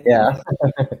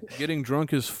 Getting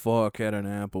drunk as fuck at an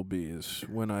Applebee's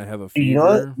when I have a fever. You know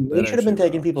what? We should have been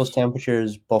taking people's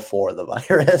temperatures before the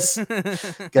virus.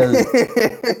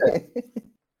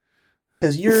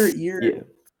 Because you're an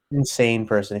insane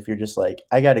person if you're just like,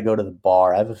 I got to go to the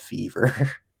bar. I have a fever.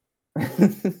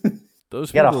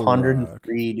 Those got a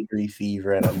 103-degree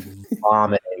fever and I'm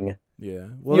vomiting. Yeah,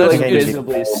 well, you're like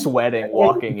visibly sweating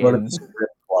walking in.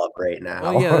 Club right now.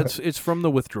 Oh yeah, it's from the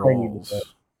withdrawals.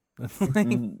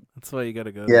 That's why you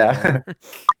gotta go. Yeah.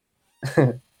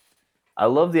 I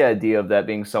love the idea of that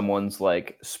being someone's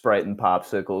like Sprite and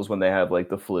popsicles when they have like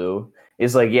the flu.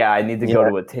 It's like, yeah, I need to go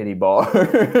to a titty bar.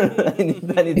 I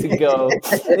need to go.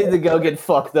 I need to go get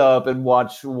fucked up and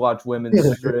watch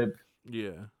women strip.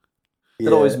 Yeah.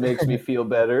 It always makes me feel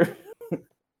better.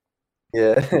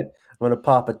 Yeah. I'm gonna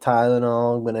pop a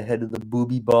Tylenol. I'm gonna head to the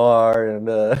booby bar and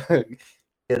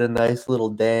get a nice little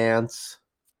dance.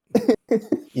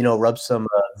 Rub some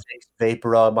vapor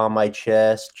rub on my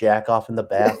chest, jack off in the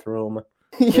bathroom.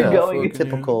 You're going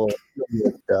typical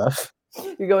stuff.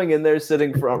 You're going in there,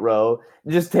 sitting front row,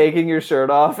 just taking your shirt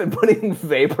off and putting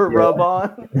vapor rub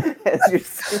on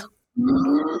as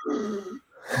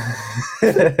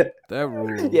that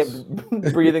rules. Yeah,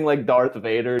 breathing like Darth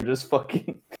Vader, just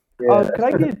fucking. Yeah. Can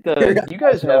I get? You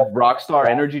guys have Rockstar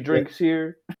energy drinks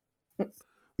here?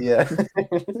 Yeah.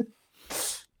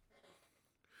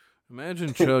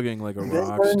 Imagine chugging like a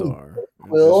rock star.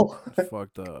 Will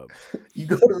fucked up. You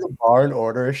go to the bar and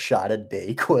order a shot of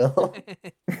Dayquil.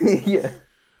 Yeah.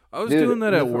 I was doing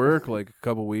that at work like a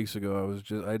couple weeks ago.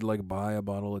 I'd like buy a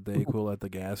bottle of Dayquil at the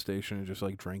gas station and just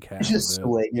like drink half of it. Just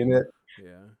swinging it.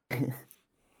 Yeah.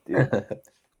 Dude,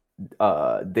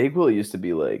 Dayquil used to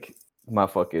be like my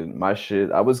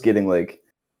shit. I was getting like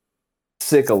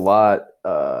sick a lot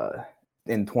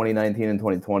in 2019 and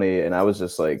 2020, and I was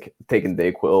just like taking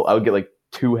Dayquil. I would get like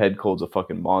 2 head colds a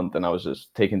fucking month, and I was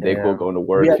just taking Dayquil, going to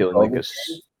work, feeling like a.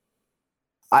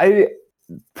 I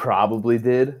probably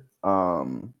did.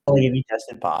 Have you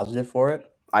tested positive for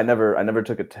it? I never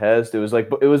took a test. It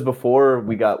was before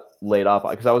we got laid off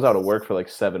because I was out of work for like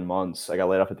 7 months. I got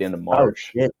laid off at the end of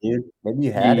March. Oh shit, dude! Maybe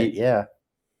you had it, yeah.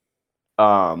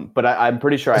 But I'm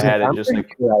pretty sure I had it. I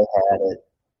had it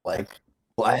like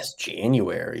last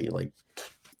January. Like,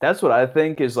 that's what I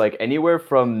think is like anywhere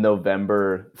from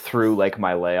November through like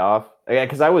my layoff. Yeah,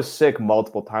 because I was sick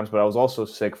multiple times, but I was also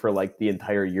sick for like the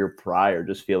entire year prior,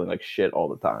 just feeling like shit all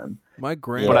the time. My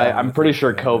grandma. But I'm pretty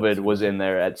sure COVID was in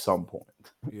there at some point.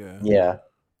 Yeah. Yeah.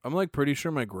 I'm like pretty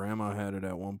sure my grandma had it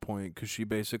at one point because she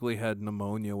basically had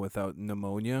pneumonia without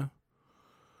pneumonia.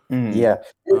 Yeah,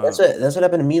 that's what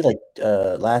happened to me like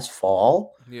last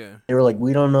fall. Yeah, they were like,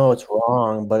 we don't know what's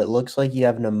wrong, but it looks like you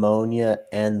have pneumonia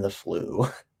and the flu.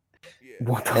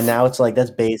 And now it's like that's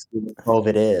basically what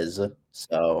COVID is.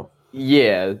 So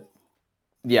yeah.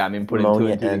 I mean, putting 2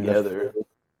 and 2 together.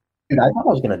 Dude, I thought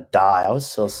I was gonna die. I was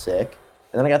so sick.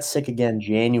 And then I got sick again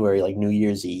January, like New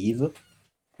Year's Eve.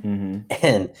 Mm-hmm.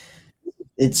 And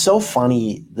it's so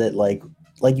funny that like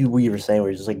you were saying,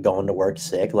 we're just like going to work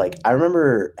sick. Like I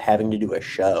remember having to do a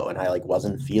show and I like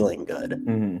wasn't feeling good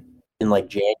in like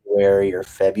January or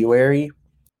February.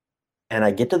 And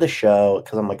I get to the show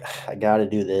because I'm like, I gotta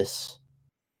do this,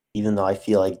 even though I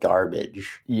feel like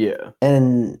garbage. Yeah.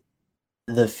 And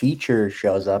the feature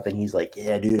shows up and he's like,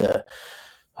 yeah, dude,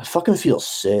 I fucking feel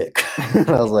sick. And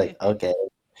I was like, okay.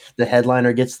 The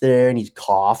headliner gets there and he's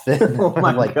coughing. Oh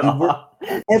my like, God.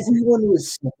 dude, everyone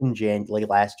was sick in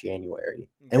last January,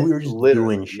 and we were just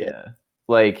doing shit. Yeah.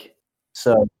 Like,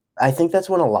 so I think that's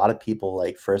when a lot of people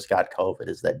like first got COVID,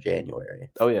 is that January.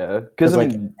 Oh yeah, because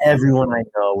like everyone I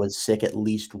know was sick at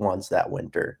least once that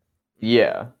winter.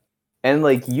 Yeah. And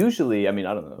like usually, I mean,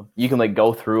 I don't know, you can like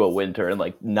go through a winter and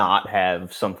like not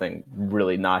have something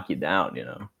really knock you down, you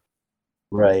know?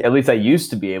 Right. At least I used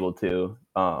to be able to.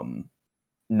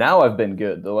 Now I've been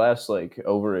good. The last like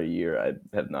over a year, I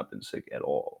have not been sick at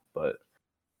all. But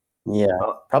yeah,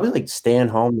 probably like staying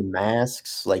home, the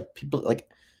masks, like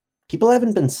people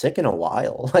haven't been sick in a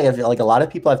while. Like I feel like a lot of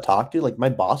people I've talked to, like my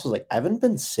boss was like, I haven't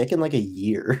been sick in like a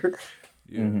year.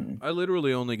 Yeah. I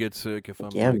literally only get sick if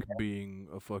I'm like being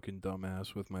a fucking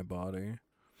dumbass with my body.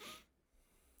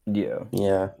 Yeah.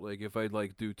 Yeah. Like if I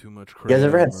like do too much crap. You guys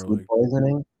ever had food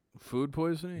poisoning? Food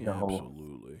poisoning? No.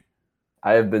 Absolutely.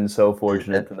 I have been so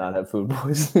fortunate to not have food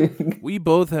poisoning. We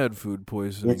both had food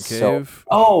poisoning, Cave.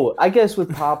 I guess with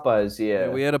Popeyes, yeah.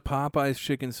 We had a Popeyes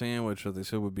chicken sandwich that they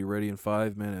said would be ready in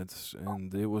 5 minutes,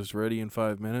 and it was ready in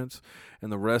 5 minutes,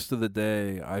 and the rest of the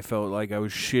day, I felt like I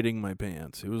was shitting my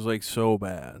pants. It was, like, so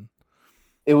bad.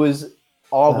 It was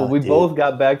awful. We both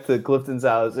got back to Clifton's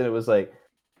house, and it was like,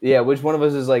 yeah, which one of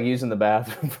us is like using the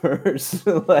bathroom first?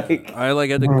 Like I like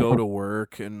had to go to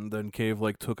work, and then Cave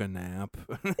like took a nap.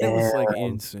 It was like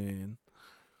insane.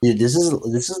 Dude, this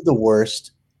is the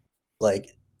worst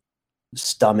like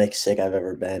stomach sick I've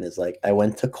ever been. Is like I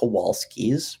went to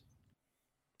Kowalski's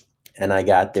and I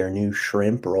got their new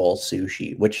shrimp roll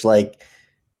sushi, which like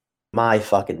my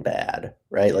fucking bad,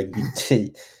 right? Like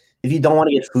if you don't want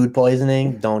to get food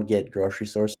poisoning, don't get grocery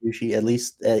store sushi. At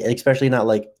least, especially not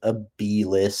like a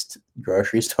B-list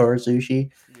grocery store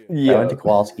sushi. Yeah. I went to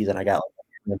Kowalski's and I got like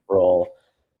a shrimp roll.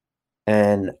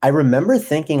 And I remember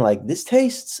thinking like, this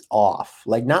tastes off.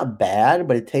 Like not bad,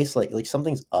 but it tastes like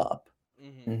something's up.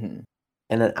 Mm-hmm.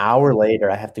 And an hour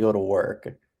later, I have to go to work.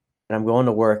 And I'm going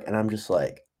to work and I'm just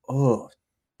like, oh,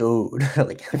 dude.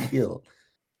 Like I feel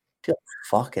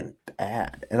fucking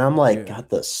bad. And I'm like, got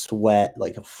the sweat,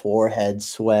 like a forehead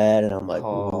sweat. And I'm like,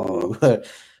 ooh.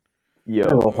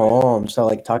 Go home. So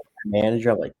like talking to my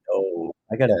manager, I'm like, oh,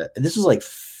 this was like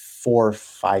 4 or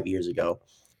 5 years ago.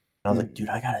 And I was like, dude,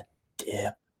 I gotta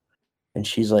dip. And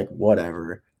she's like,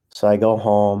 whatever. So I go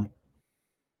home,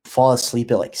 fall asleep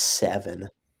at like 7,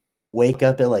 wake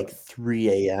up at like 3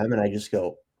 a.m. and I just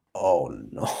go, oh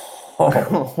no.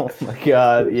 Oh my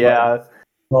God. Yeah.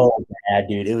 So bad,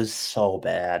 dude. It was so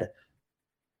bad.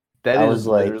 I was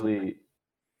literally.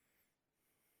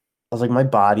 I was like, my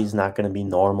body's not going to be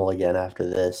normal again after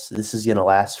this. This is going to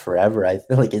last forever. I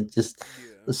feel like it just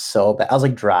was so bad. I was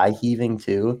like dry heaving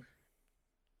too.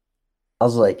 I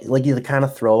was like you kind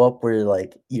of throw up where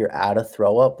like you're out of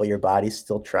throw up, but your body's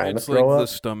still trying to throw up.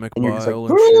 It's like the stomach and bile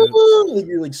and shit. Like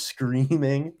you're like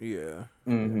screaming. Yeah.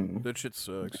 Mm-hmm. That shit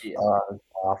sucks. It's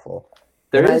awful.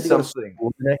 There is something.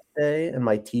 The next day, and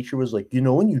my teacher was like,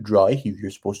 when you dry heave,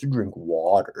 you're supposed to drink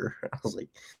water. I was like,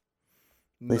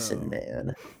 listen,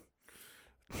 man.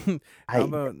 How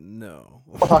about no?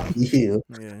 Fuck you.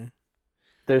 Yeah.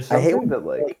 There's something I hate when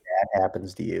that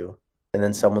happens to you, and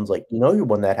then someone's like,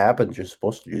 when that happens, you're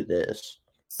supposed to do this.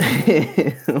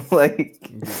 Like,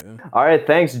 all right,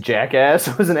 thanks, jackass.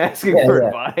 I wasn't asking for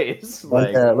advice.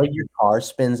 Like your car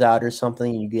spins out or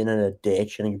something, and you get in a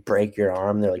ditch and you break your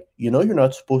arm. They're like, you're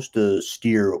not supposed to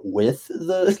steer with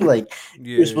the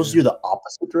you're supposed to do the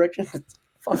opposite direction.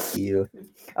 Fuck you.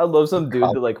 I love some dude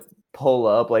to like pull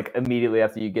up like immediately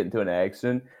after you get into an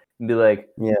accident and be like,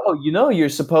 oh, you're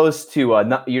supposed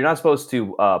to you're not supposed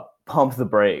to pump the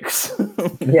brakes.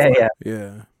 Yeah.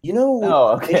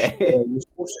 Oh, okay. You're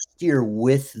supposed to steer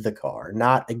with the car,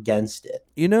 not against it.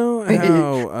 You know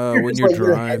how when you're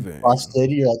driving, you're busted,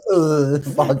 you're like, ugh,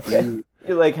 fuck you.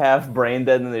 You're like half brain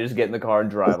dead, and they just get in the car and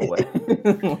drive away.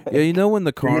 Yeah, when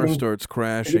the car starts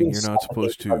crashing, you're not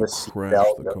supposed to crash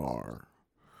the car.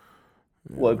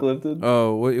 What, Clifton?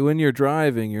 Oh, when you're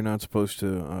driving, you're not supposed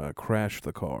to crash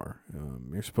the car.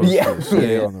 You're supposed to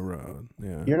stay on the road.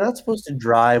 Yeah. You're not supposed to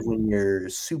drive when you're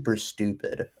super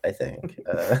stupid, I think.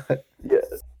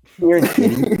 You're in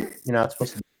Kitty. You're not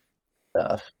supposed to do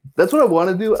stuff. That's what I want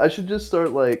to do. I should just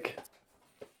start like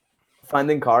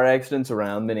finding car accidents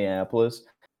around Minneapolis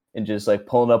and just like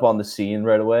pulling up on the scene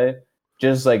right away.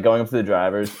 Just like going up to the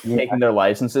drivers, taking their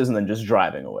licenses, and then just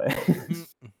driving away.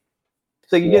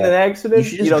 So you get in an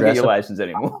accident, you don't get your license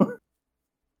anymore.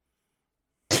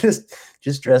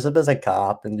 Just dress up as a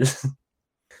cop and just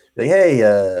like, hey,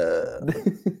 there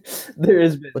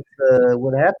has been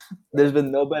what happened? There's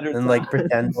been no better and like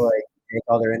pretend to like take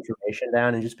all their information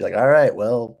down and just be like, all right,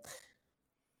 well,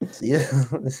 see you.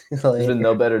 There's been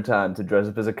no better time to dress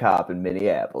up as a cop in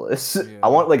Minneapolis. Yeah. I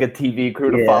want like a TV crew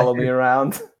to follow me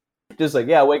around. Just like,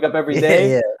 I wake up every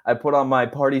day. Yeah. I put on my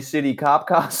Party City cop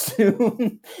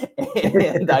costume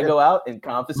and I go out and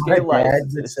confiscate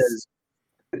licenses.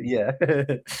 Yeah.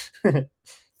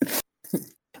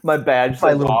 My badge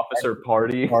says officer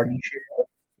party.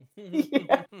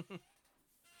 Yeah.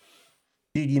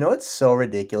 Dude, you know what's so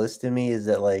ridiculous to me is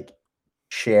that like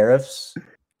sheriffs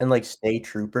and like state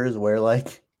troopers wear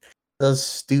like those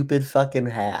stupid fucking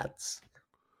hats.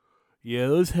 Yeah,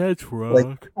 those hats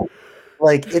rock.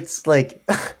 Like it's like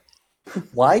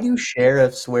why do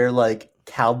sheriffs wear like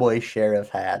cowboy sheriff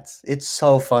hats? It's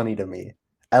so funny to me.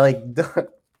 I like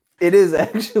it is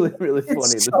actually really funny.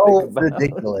 It's so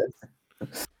ridiculous.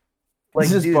 Like,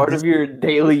 this is part of your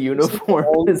daily uniform.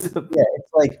 It's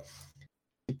like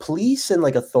police and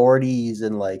like authorities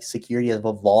and like security have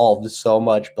evolved so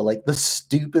much, but like the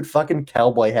stupid fucking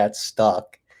cowboy hat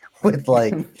stuck with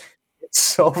like it's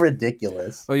so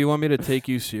ridiculous. Oh, you want me to take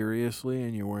you seriously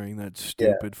and you're wearing that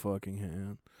stupid fucking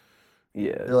hat?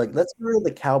 Yeah. They're like, let's wear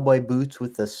the cowboy boots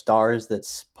with the stars that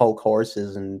poke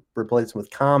horses and replace them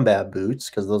with combat boots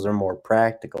because those are more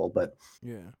practical. But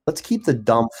let's keep the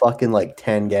dumb fucking like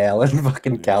 10-gallon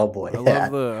fucking cowboy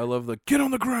hat. I love the get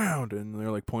on the ground, and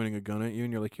they're like pointing a gun at you,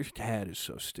 and you're like, your hat is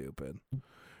so stupid.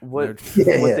 What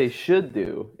they should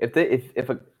do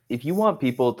if you want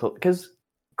people to, because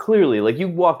clearly, like, you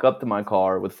walk up to my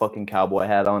car with fucking cowboy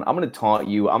hat on, I'm gonna taunt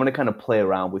you. I'm gonna kind of play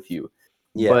around with you.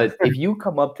 Yeah. But if you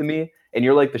come up to me and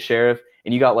you're like the sheriff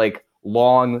and you got like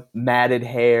long matted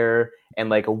hair and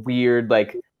like a weird,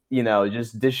 like, you know,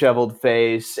 just disheveled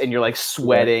face and you're like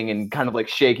sweating and kind of like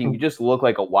shaking, you just look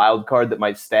like a wild card that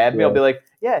might stab me. I'll be like,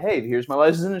 hey, here's my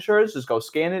license and insurance. Just go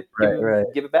scan it.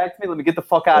 Give it back to me. Let me get the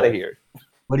fuck out of here.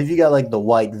 What if you got like the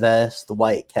white vest, the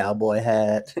white cowboy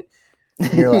hat?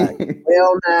 And you're like,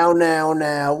 well,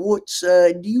 now, what's,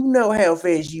 do you know how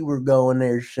fast you were going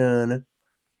there, son?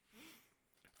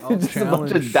 Just a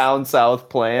bunch of down south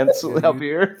plants up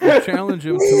here. Challenge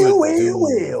him to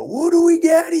well, what do we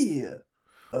got here?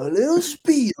 A little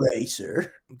speed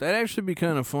racer. That'd actually be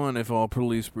kind of fun if all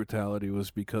police brutality was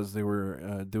because they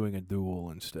were doing a duel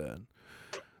instead.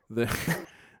 They're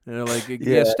like,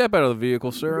 step out of the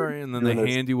vehicle, sir, and then they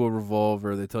hand you a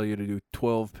revolver. They tell you to do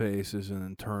 12 paces and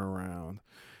then turn around.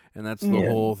 And that's the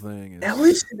whole thing. Now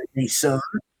listen to me, son.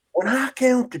 When I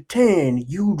count to 10,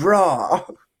 you draw.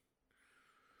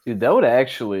 Dude, that would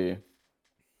actually...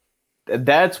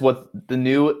 That's what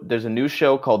there's a new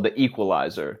show called The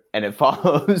Equalizer, and it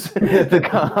follows the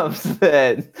cops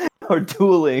that are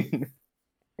dueling.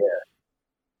 Yeah.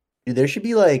 Dude, there should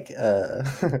be like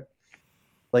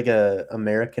like a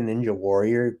American Ninja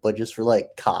Warrior, but just for like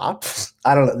cops.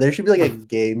 I don't know. There should be like a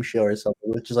game show or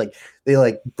something, which is like they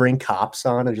like bring cops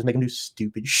on and just make them do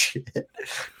stupid shit.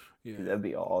 Yeah, that'd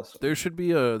be awesome. There should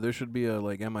be a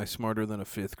like, am I smarter than a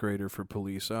fifth grader for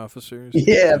police officers?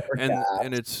 Yeah,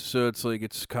 and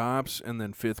it's cops and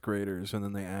then fifth graders, and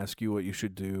then they ask you what you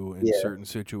should do in certain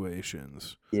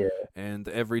situations. Yeah, and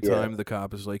every time the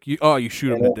cop is like, you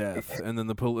shoot him to death, and then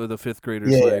the fifth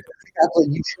grader's like,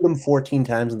 absolutely, you shoot him 14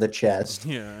 times in the chest.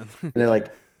 Yeah, and they're like,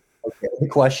 okay. The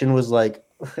question was like.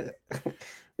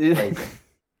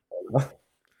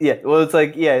 Yeah, well, it's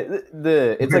like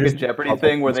it's like a Jeopardy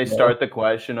thing where they start the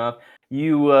question off.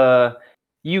 You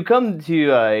come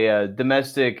to a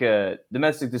domestic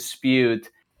dispute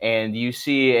and you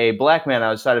see a black man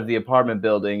outside of the apartment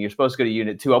building. You're supposed to go to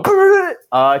Unit 2.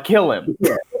 Kill him.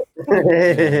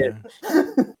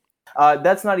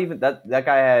 That's not even that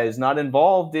guy is not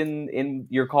involved in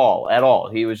your call at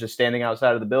all. He was just standing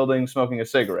outside of the building smoking a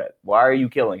cigarette. Why are you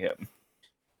killing him?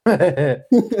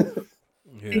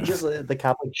 He just the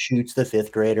cop like shoots the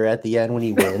fifth grader at the end when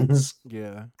he wins.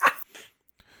 Yeah.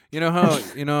 You know how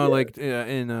like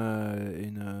in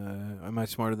Am I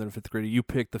Smarter Than a Fifth Grader? You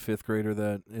pick the fifth grader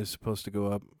that is supposed to go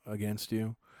up against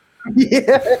you.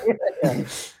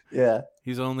 Yeah.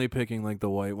 He's only picking like the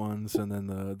white ones, and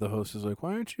then the host is like,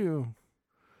 "Why aren't you?"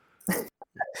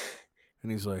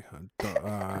 And he's like,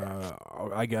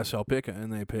 I guess I'll pick it.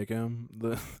 And they pick him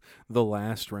the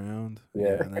last round.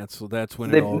 Yeah. And that's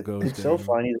when it all goes It's down. so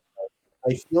funny.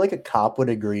 I feel like a cop would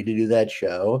agree to do that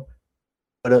show,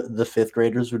 but the fifth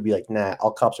graders would be like, nah,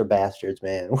 all cops are bastards,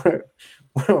 man.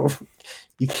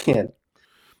 You can't.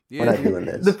 Yeah, We're not doing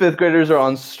this. The fifth graders are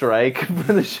on strike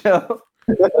for the show.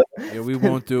 Yeah, we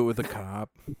won't do it with a cop.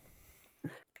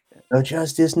 No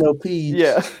justice, no peace.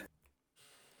 Yeah.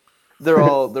 They're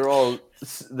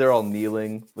all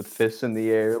kneeling with fists in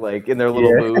the air, like in their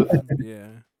little booth. Yeah.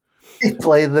 They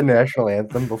play the national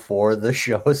anthem before the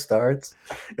show starts,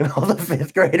 and all the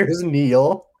fifth graders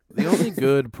kneel. The only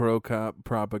good pro-cop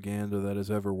propaganda that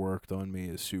has ever worked on me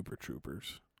is Super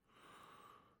Troopers.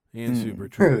 And Super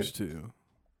Troopers 2.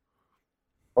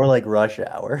 Or like Rush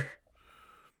Hour.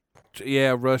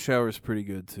 Yeah, Rush Hour is pretty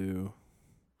good too.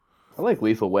 I like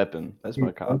Lethal Weapon. That's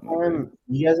my cop movie.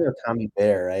 You guys are Tommy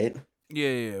Bear, right?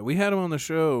 Yeah. We had him on the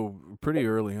show pretty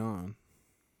early on.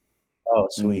 Oh,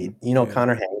 sweet. You know Yeah.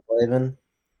 Connor Hanslavin?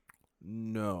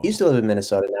 No. He used to live in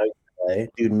Minnesota. Now he's in LA.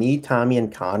 Dude, me, Tommy,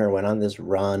 and Connor went on this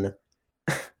run.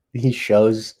 These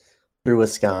shows through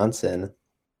Wisconsin.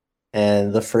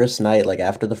 And the first night, like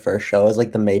after the first show, was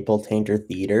like the Maple Tainter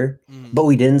Theater. But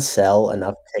we didn't sell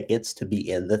enough tickets to be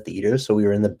in the theater, so we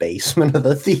were in the basement of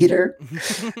the theater.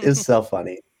 It's so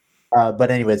funny.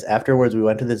 But anyways, afterwards, we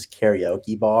went to this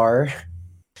karaoke bar,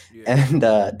 and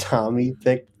Tommy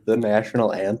picked the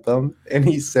national anthem, and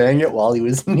he sang it while he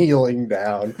was kneeling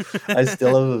down. I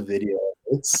still have a video.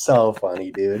 It's so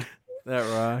funny, dude. That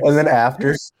rocks. And then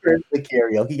after the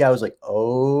karaoke guy was like,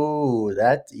 "Oh,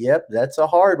 that's a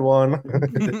hard one."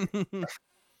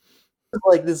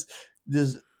 Like this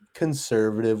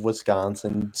conservative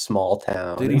Wisconsin small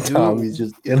town. Did he and do Tommy's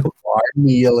just in a bar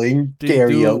kneeling, Did he do it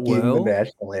karaokeing well? the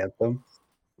national anthem.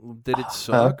 Did it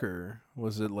suck or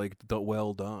was it like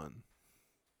well done?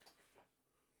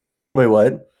 Wait,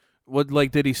 what? What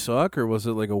did he suck or was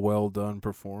it like a well done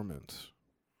performance?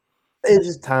 It's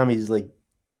just Tommy's like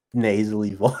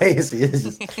nasally voice. It's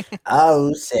just,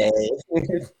 oh, say.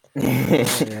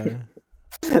 Yeah.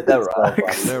 That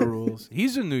rocks. That rules.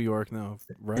 He's in New York now,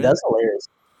 right? Dude, that's hilarious.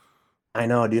 I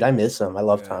know, dude. I miss him. I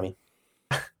love Tommy.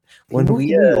 When He moved we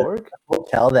to New York?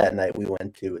 hotel that night we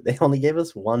went to, they only gave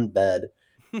us one bed,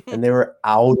 and they were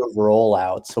out of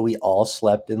rollout, so we all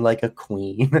slept in like a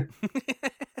queen.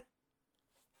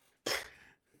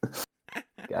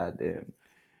 God damn.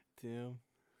 Damn.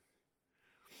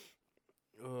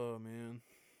 Oh man.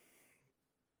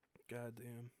 God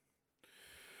damn.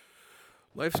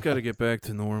 Life's got to get back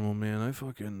to normal, man. I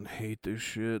fucking hate this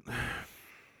shit.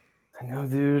 I know,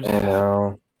 dude. I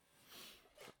know.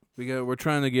 We're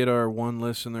trying to get our one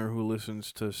listener who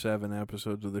listens to 7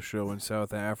 episodes of the show in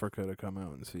South Africa to come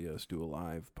out and see us do a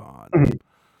live pod.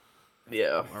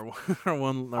 Yeah. Our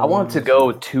one I want to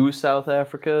go to South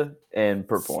Africa and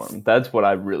perform. That's what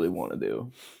I really want to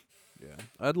do. Yeah,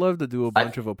 I'd love to do a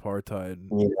bunch of apartheid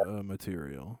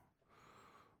material.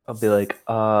 I'll be like,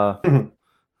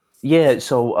 yeah,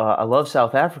 so I love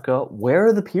South Africa. Where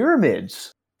are the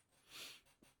pyramids?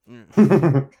 Yeah,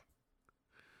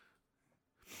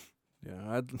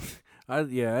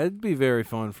 it'd be very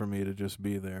fun for me to just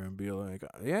be there and be like,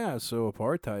 yeah, so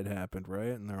apartheid happened, right?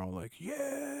 And they're all like,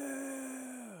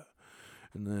 yeah.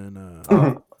 And then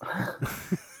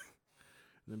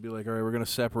then be like, all right, we're gonna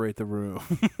separate the room.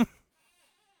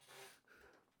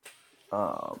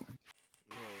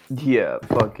 Yeah,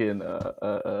 fucking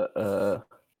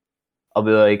I'll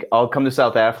be like, I'll come to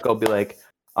South Africa. I'll be like,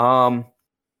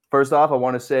 first off, I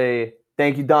want to say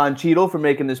thank you, Don Cheadle, for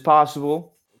making this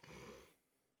possible.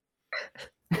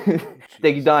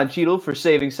 Thank you, Don Cheadle, for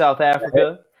saving South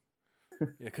Africa. Yeah,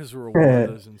 because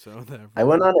Rwanda's in South Africa. I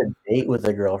went on a date with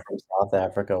a girl from South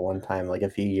Africa one time, like a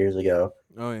few years ago.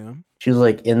 Oh yeah. She was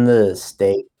like in the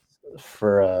States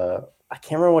for I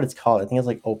can't remember what it's called. I think it's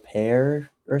like au pair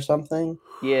or something.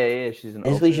 Yeah, she's an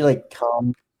Basically, she like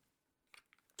come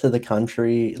to the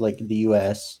country, like the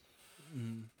U.S.,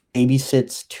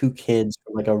 babysits 2 kids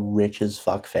from like a rich as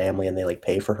fuck family, and they like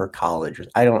pay for her college.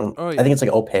 I don't. Oh, yeah. I think it's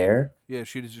like au pair. Yeah,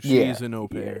 she's an au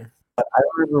pair. But I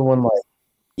remember when like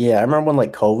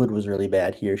COVID was really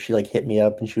bad here. She like hit me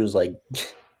up and she was like,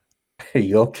 "Are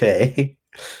you okay?"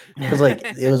 Because like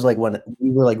it was like when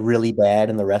we were like really bad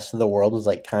and the rest of the world was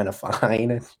like kind of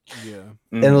fine. Yeah.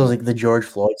 And it was like the George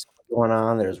Floyd stuff going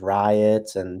on. There's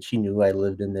riots, and she knew I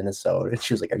lived in Minnesota. And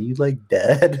she was like, "Are you like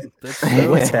dead?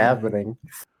 What's happening?"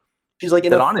 She's like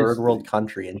in a third world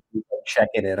country, and she's like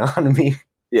checking in on me.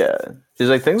 Yeah, she's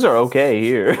like, things are okay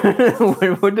here.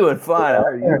 we're doing fine. How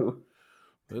are you?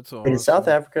 That's Wait, awesome. is South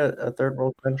Africa a third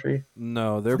world country?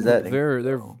 No, they're Is that-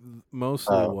 they're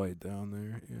mostly Oh. white down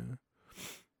there.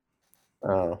 Yeah.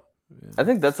 Oh, Yeah. I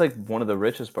think that's like one of the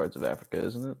richest parts of Africa,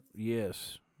 isn't it?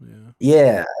 Yes. Yeah.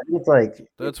 yeah. I think it's like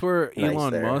That's where nice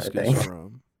Elon there, I Musk think. is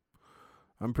from.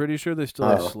 I'm pretty sure they still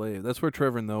have Oh. slaves. That's where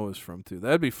Trevor Noah's from too.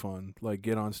 That'd be fun. Like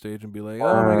get on stage and be like,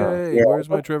 "Oh my god, hey, yeah, where's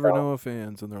my I think Trevor so. Noah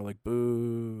fans?" And they're like,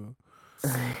 "Boo."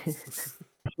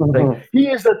 Like, he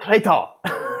is a traitor.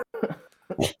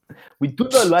 We do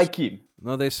not like him.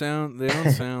 No, they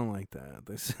don't sound like that.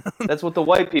 They sound That's what the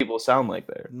white people sound like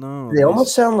there. no. They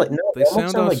almost sound like they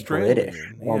almost sound like British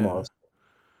Australian, yeah. almost.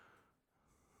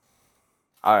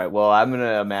 All right, well, I'm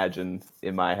gonna imagine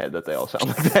in my head that they all sound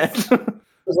like that.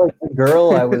 It was like the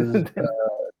girl I was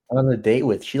on a date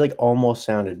with. She like almost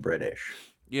sounded British.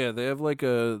 Yeah, they have like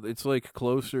it's like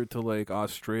closer to like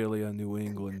Australia, New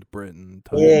England, Britain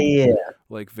type. Yeah.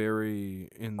 Like very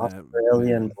in that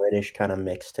Australian, vein. British kind of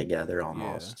mixed together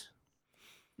almost.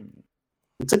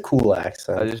 It's a cool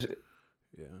accent.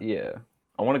 Yeah.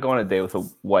 I want to go on a date with a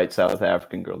white South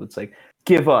African girl that's like,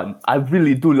 Kevin, I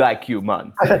really do like you,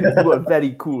 man. You are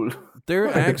very cool. Their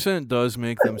accent does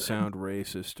make them sound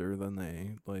racister than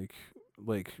they like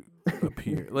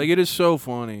appear. Like it is so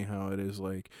funny how it is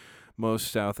like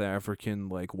most South African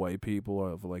like white people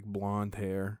have like blonde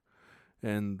hair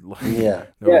and like Yeah.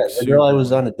 they're, Yeah. like, The girl I super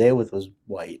was on white. a date with was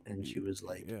white, and she was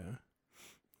like, Yeah.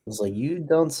 was like, you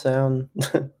don't sound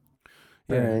all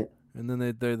Yeah. right. And then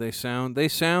they sound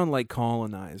like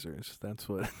colonizers. That's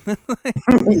what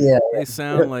Yeah. they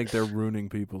sound like they're ruining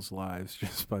people's lives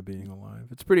just by being alive.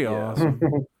 It's pretty awesome.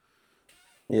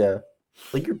 Yeah.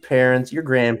 Like your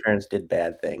grandparents did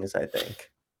bad things, I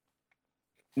think.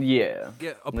 Yeah.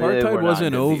 Yeah, were apartheid not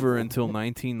wasn't good over people. until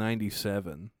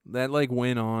 1997. That like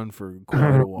went on for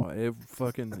quite a while. It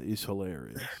fucking is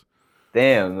hilarious.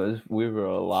 Damn, we were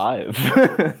alive.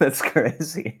 That's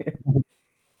crazy.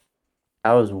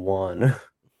 I was one.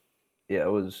 Yeah,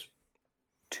 it was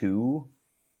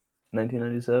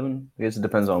 1997. I guess it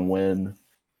depends on when.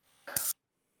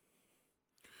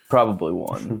 Probably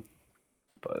 1.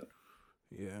 But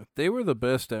Yeah, they were the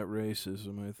best at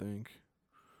racism, I think,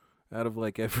 out of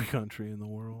like every country in the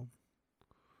world.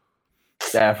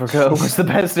 Africa was the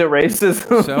best at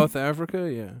racism. South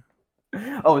Africa, yeah.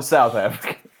 Oh, South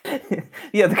Africa.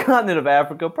 Yeah, the continent of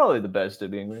Africa, probably the best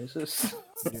at being racist.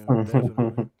 Yeah,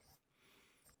 definitely.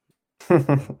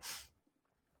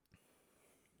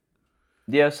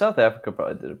 Yeah, South Africa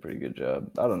probably did a pretty good job.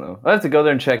 I don't know. I have to go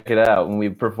there and check it out when we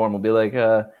perform. We'll be like,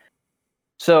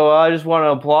 so I just want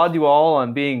to applaud you all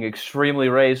on being extremely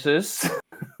racist.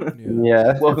 Yeah.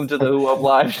 Yeah. Welcome to the Who Up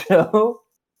Live show.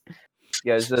 You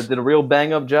guys did a real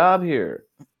bang up job here.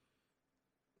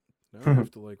 Now I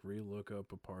have to like relook up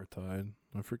apartheid.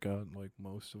 I forgot like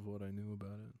most of what I knew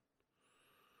about it.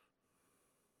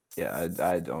 Yeah,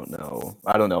 I don't know.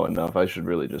 I don't know enough. I should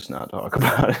really just not talk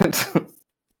about it.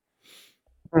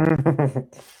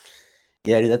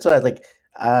 Yeah, dude, that's why I like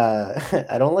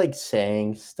I don't like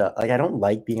saying stuff. Like I don't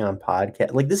like being on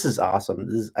podcast. Like this is awesome.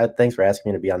 Thanks for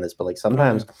asking me to be on this, but like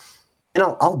sometimes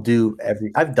I've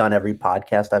done every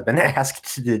podcast I've been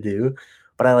asked to do,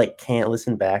 but I like can't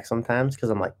listen back sometimes because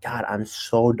I'm like, God, I'm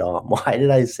so dumb. Why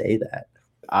did I say that?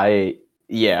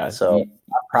 So I'm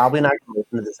probably not gonna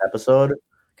listen to this episode.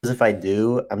 Because if I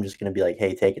do, I'm just gonna be like,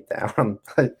 "Hey, take it down."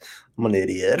 I'm an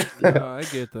idiot. Yeah, I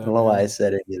get that. I don't know why I man.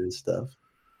 said any of this stuff.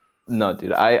 No,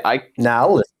 dude, I Now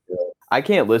I'll listen to it. I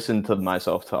can't listen to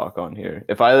myself talk on here.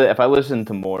 If I listen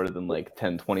to more than like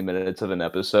 10, 20 minutes of an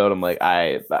episode, I'm like,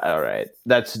 all right,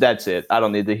 that's it. I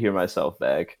don't need to hear myself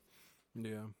back.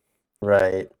 Yeah.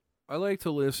 Right. I like to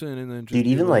listen and then just Dude,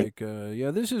 be even, like- yeah,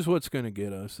 this is what's gonna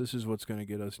get us. This is what's gonna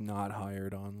get us not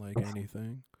hired on like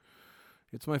anything.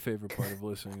 It's my favorite part of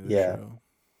listening to the Yeah. show.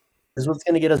 This is what's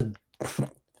gonna get us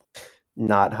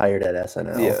not hired at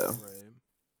SNL. Yeah. Right.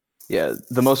 Yeah,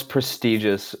 the most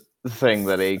prestigious thing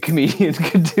that a comedian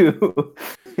could do.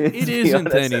 It is be on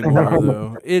isn't SNL. anymore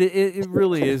though. It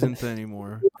really isn't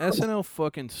anymore. SNL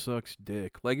fucking sucks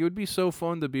dick. Like it would be so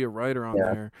fun to be a writer on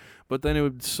Yeah. there, but then it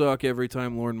would suck every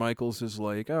time Lorne Michaels is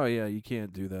like, "Oh yeah, you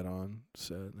can't do that on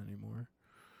set anymore."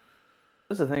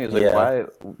 That's the thing is like Yeah.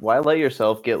 why let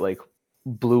yourself get like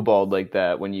blue balled like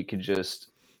that when you could just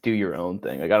do your own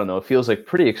thing? Like I don't know, it feels like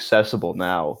pretty accessible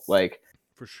now. Like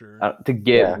For sure. to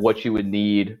get Yeah. what you would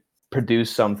need,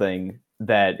 produce something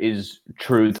that is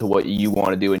true to what you want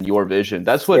to do in your vision.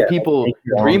 That's what Yeah, people make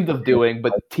your own dreamed of thing, doing,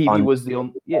 but like, TV fun. was the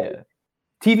only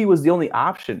TV was the only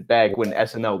option back when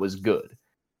SNL was good.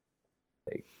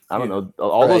 Like, I don't Yeah. know,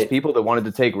 all those Right. people that wanted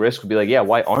to take risks would be like, yeah,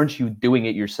 why aren't you doing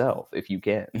it yourself if you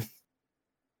can?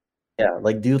 Yeah,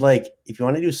 like do like if you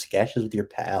want to do sketches with your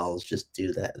pals, just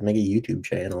do that. Make a YouTube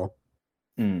channel.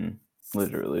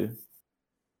 Literally.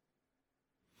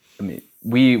 I mean,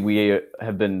 we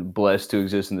have been blessed to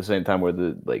exist in the same time where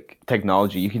the like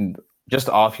technology you can just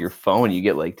off your phone you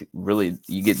get like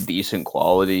you get decent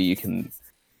quality. You can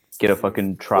get a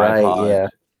fucking tripod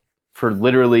for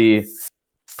literally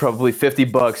probably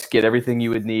 $50. Get everything you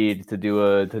would need to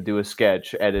do a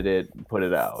sketch, edit it, put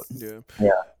it out. Yeah.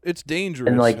 It's dangerous,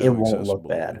 and like it won't look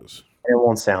bad. And it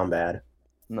won't sound bad.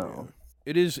 No,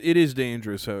 it is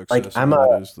dangerous how accessible like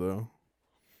it is, though.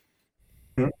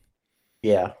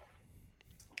 Yeah,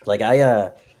 like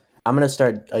I'm gonna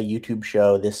start a YouTube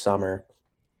show this summer,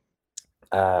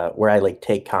 where I like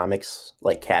take comics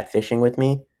like catfishing with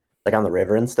me, like on the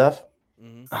river and stuff.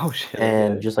 Oh shit!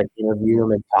 And just like interview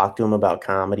them and talk to them about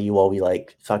comedy while we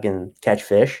like fucking catch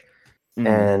fish.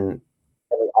 And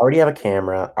I already have a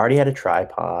camera, already had a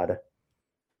tripod.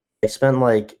 I spent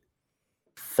like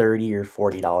 $30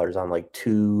 or $40 on like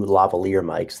 2 lavalier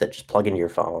mics that just plug into your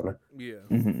phone. Yeah.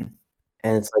 And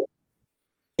it's like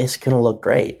it's gonna look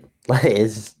great. Like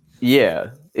it's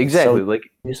exactly. So like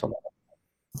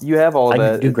you have all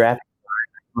that. I do graphic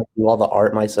design, do all the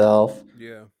art myself.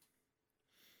 Yeah.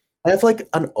 I have like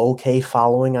an okay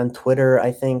following on Twitter,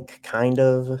 I think, kind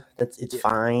of. It's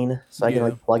fine. So I can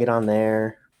like plug it on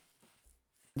there.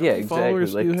 Yeah, exactly.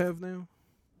 Followers do you have now?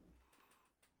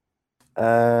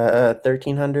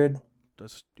 1,300.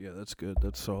 That's good.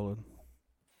 That's solid.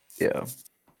 Yeah.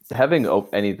 Having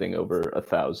anything over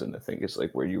 1,000, I think, is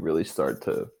like where you really start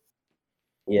to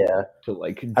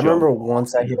like I remember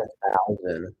once I hit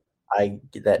 1,000,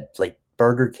 that like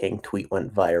Burger King tweet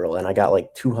went viral and I got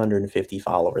like 250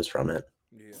 followers from it.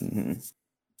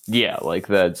 Yeah, like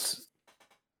that's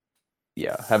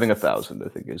having 1,000 I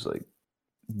think is like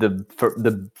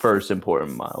the first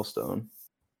important milestone.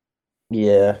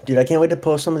 Yeah, dude, I can't wait to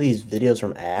post some of these videos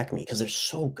from Acme because they're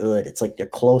so good. It's like they're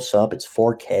close up, it's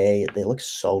 4K, they look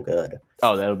so good.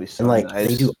 Oh, that'll be so and like nice.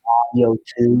 They do audio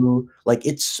too. Like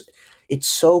it's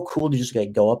so cool to just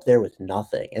like go up there with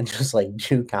nothing and just like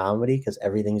do comedy because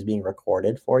everything's being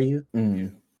recorded for you.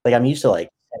 Like I'm used to like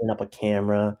setting up a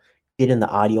camera, getting the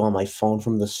audio on my phone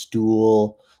from the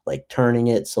stool, like turning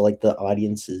it so like the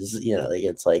audience is, like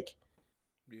it's like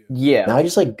now I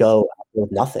just like go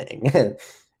with nothing.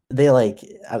 they're like,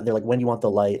 when do you want the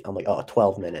light? I'm like,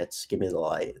 12 minutes, give me the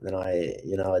light. And then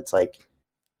it's like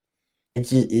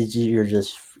you're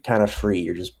just kind of free.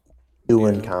 You're just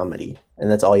doing comedy, and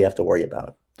that's all you have to worry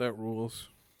about. That rules.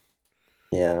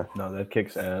 Yeah. No, that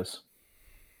kicks ass.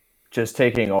 Just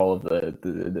taking all of the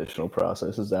additional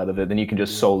processes out of it, then you can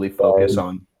just solely focus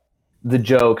on the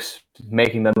jokes,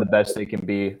 making them the best they can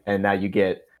be, and now you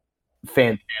get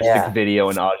fantastic video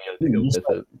and audio to go with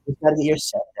it. You gotta get your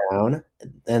set down,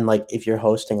 and like if you're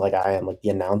hosting, like I am, like the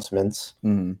announcements,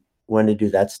 when to do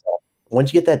that stuff.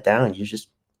 Once you get that down, it's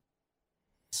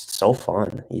so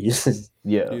fun. You just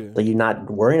like you're not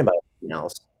worrying about anything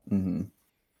else.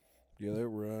 Yeah, that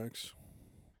rocks.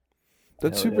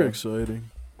 That's super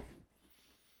exciting.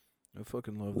 I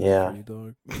fucking love that for you,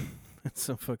 dog. That's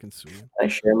so fucking sweet. Can I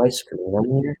share my screen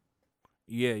on here?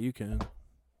 Yeah, you can.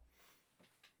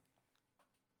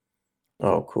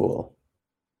 Oh, cool.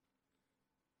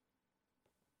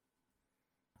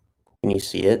 Can you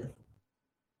see it?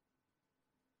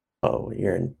 Oh,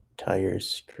 your entire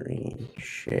screen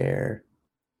share.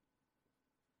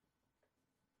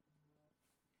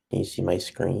 Can you see my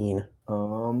screen?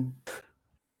 Oh.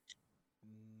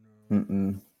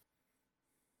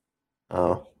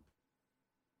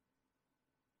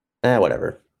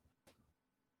 Whatever.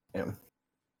 Yeah.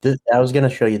 I was gonna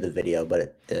show you the video,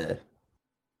 but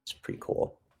it's pretty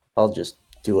cool. I'll just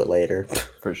do it later.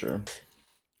 For sure.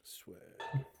 Sweat.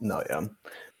 No, yeah.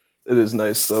 It is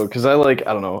nice though, because I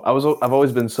don't know. I've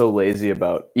always been so lazy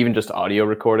about even just audio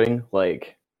recording.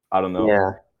 Like, I don't know.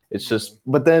 Yeah. It's just,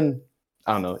 but then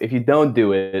I don't know. If you don't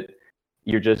do it,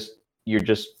 you're just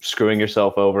screwing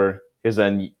yourself over, because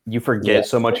then you forget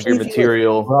so much of your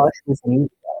material.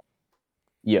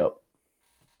 Yep.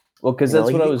 Well, because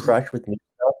that's what I was crushed with new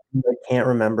stuff. You can't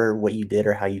remember what you did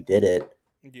or how you did it.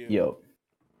 Yep.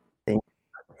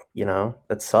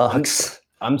 That sucks.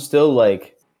 I'm still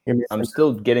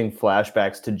getting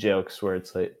flashbacks to jokes where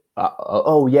it's like,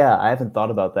 oh yeah, I haven't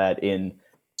thought about that in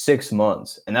 6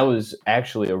 months, and that was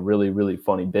actually a really, really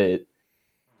funny bit,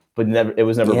 but it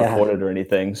was never recorded or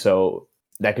anything, so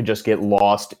that could just get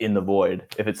lost in the void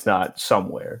if it's not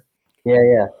somewhere.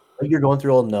 Yeah. You're going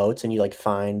through old notes and you like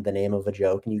find the name of a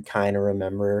joke and you kind of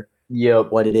remember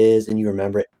what it is and you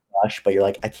remember it, but you're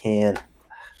like, I can't.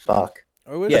 Fuck.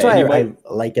 Oh, that's why I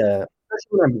like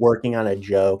especially when I'm working on a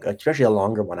joke, especially a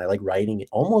longer one. I like writing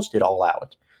almost it all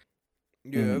out.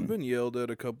 Yeah, I've been yelled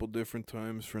at a couple different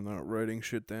times for not writing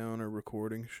shit down or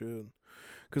recording shit.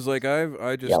 Cause like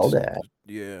I just Yelled at.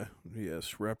 Yes, By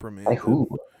reprimanded, who?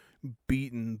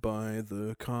 beaten by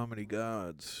the comedy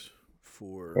gods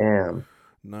for Damn.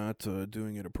 not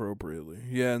doing it appropriately.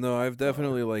 Yeah, no, I've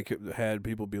definitely like had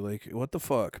people be like, "What the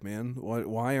fuck, man?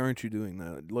 Why aren't you doing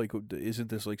that? Like, isn't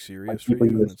this like serious for People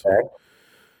you?" you And it's like, respect.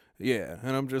 yeah,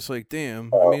 and I'm just like,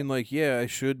 damn. I mean, like, yeah, I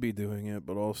should be doing it,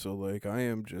 but also like I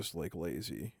am just like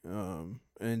lazy.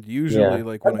 And usually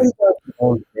like when Everybody's got their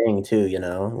own thing too, you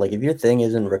know. Like if your thing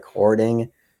isn't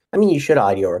recording, I mean, you should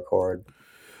audio record.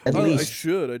 At I least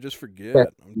should, I just forget. that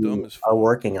I'm you dumb as are fuck.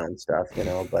 working on stuff, you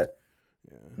know. But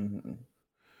Yeah.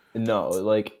 No,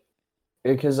 like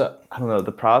because I don't know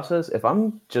the process. If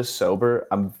I'm just sober,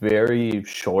 I'm very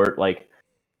short. Like,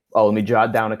 oh, let me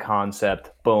jot down a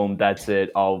concept. Boom, that's it.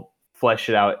 I'll flesh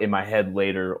it out in my head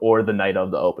later or the night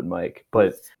of the open mic.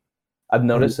 But I've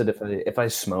noticed that if I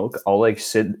smoke, I'll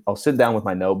sit down with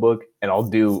my notebook and I'll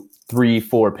do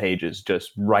 3-4 pages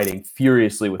just writing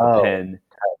furiously with a pen,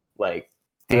 like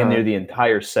damn near the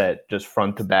entire set, just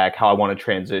front to back, how I want to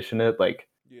transition it. Like,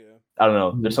 Yeah. I don't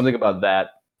know. There's something about that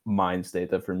mind state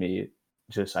that for me,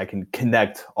 just I can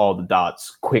connect all the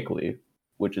dots quickly,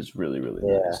 which is really, really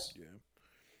nice. Yeah.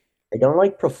 I don't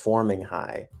like performing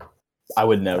high. I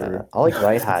would never. I like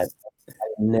write high. I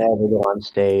never go on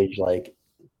stage like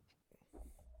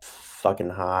fucking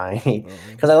high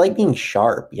because I like being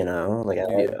sharp, you know. Like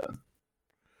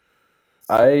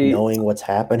I knowing what's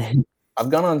happening. I've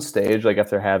gone on stage like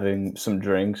after having some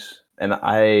drinks, and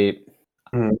I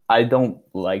don't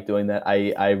like doing that.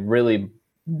 I really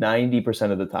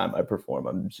 90% of the time I perform,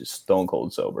 I'm just stone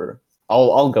cold sober.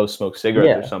 I'll go smoke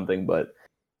cigarettes or something, but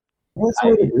that's the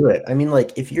way to do it. I mean,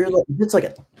 like if it's like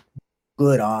a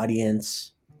good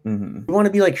audience, you want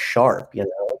to be like sharp, you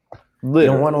know. Literally.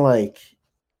 You don't want to like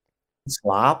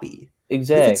sloppy.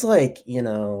 Exactly. If it's like, you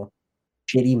know,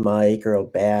 shitty mic or a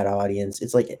bad audience,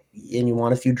 it's like, and you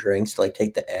want a few drinks to like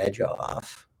take the edge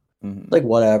off. Like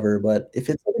whatever, but if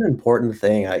it's like an important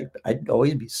thing, I'd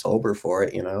always be sober for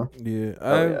it, you know.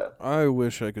 Yeah, I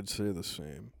wish I could say the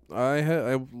same.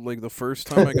 I like the first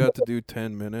time I got to do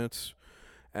 10 minutes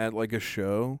at like a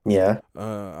show. Yeah.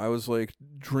 I was like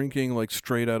drinking like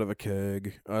straight out of a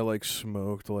keg. I like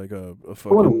smoked like a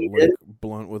fucking like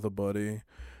blunt with a buddy,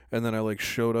 and then I like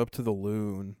showed up to the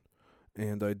Loon,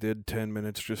 and I did 10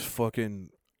 minutes just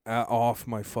fucking off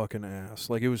my fucking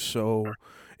ass. Like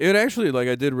it actually like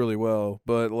I did really well,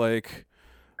 but like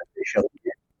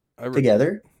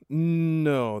together.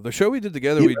 No, the show we did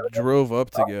together, we drove up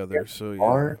together. So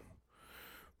yeah.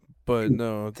 But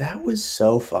no, that was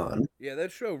so fun. Yeah,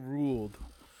 that show ruled.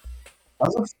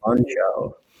 That was a fun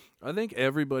show. I think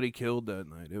everybody killed that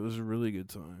night. It was a really good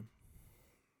time.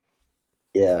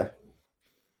 Yeah.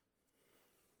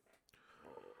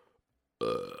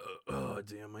 Oh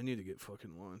damn! I need to get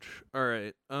fucking lunch. All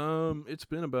right. It's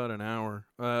been about an hour.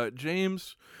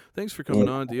 James, thanks for coming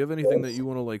on. Do you have anything that you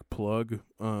want to like plug?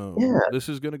 This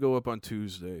is gonna go up on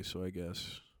Tuesday, so I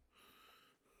guess.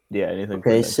 Yeah. Anything?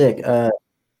 Okay. Sick.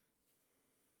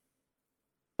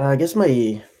 I guess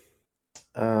my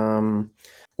website,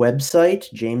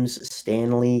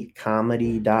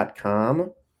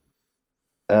 jamesstanleycomedy.com.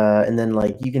 And then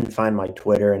like you can find my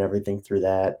Twitter and everything through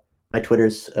that. My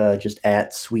Twitter's just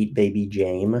at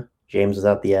sweetbabyjame, James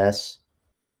without the S.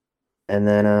 And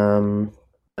then I'm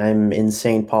in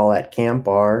St. Paul at Camp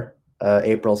Bar,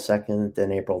 April 2nd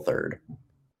and April 3rd.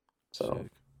 So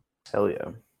sick. Hell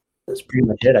yeah. That's pretty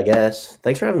much it, I guess.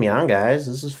 Thanks for having me on, guys.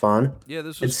 This is fun. Yeah,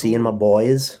 this was good seeing my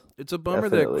boys. It's a bummer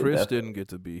that Chris didn't get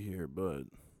to be here, but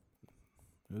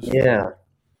fun.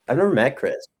 I've never met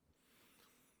Chris.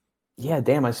 Yeah,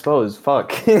 damn, I suppose.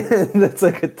 Fuck. That's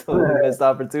like a totally missed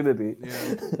opportunity.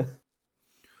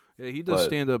 Yeah, he does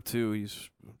stand up too. He's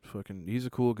a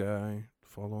cool guy.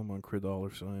 Follow him on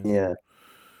 $. Yeah.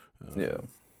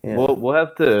 We'll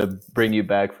have to bring you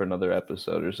back for another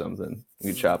episode or something.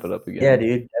 We can chop it up again. Yeah,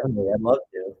 dude, definitely. I'd love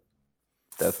to.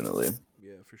 Definitely.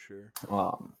 Yeah, for sure.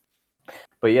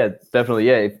 But yeah, definitely.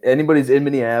 Yeah, if anybody's in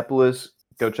Minneapolis,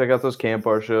 go check out those Camp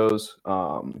Bar shows.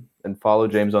 And follow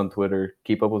James on Twitter.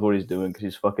 Keep up with what he's doing because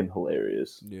he's fucking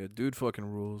hilarious. Yeah, dude fucking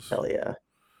rules. Hell yeah.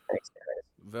 Thanks, guys.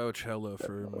 Vouch hella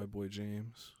for my boy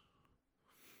James.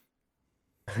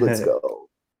 Let's go.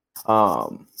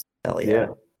 Hell yeah.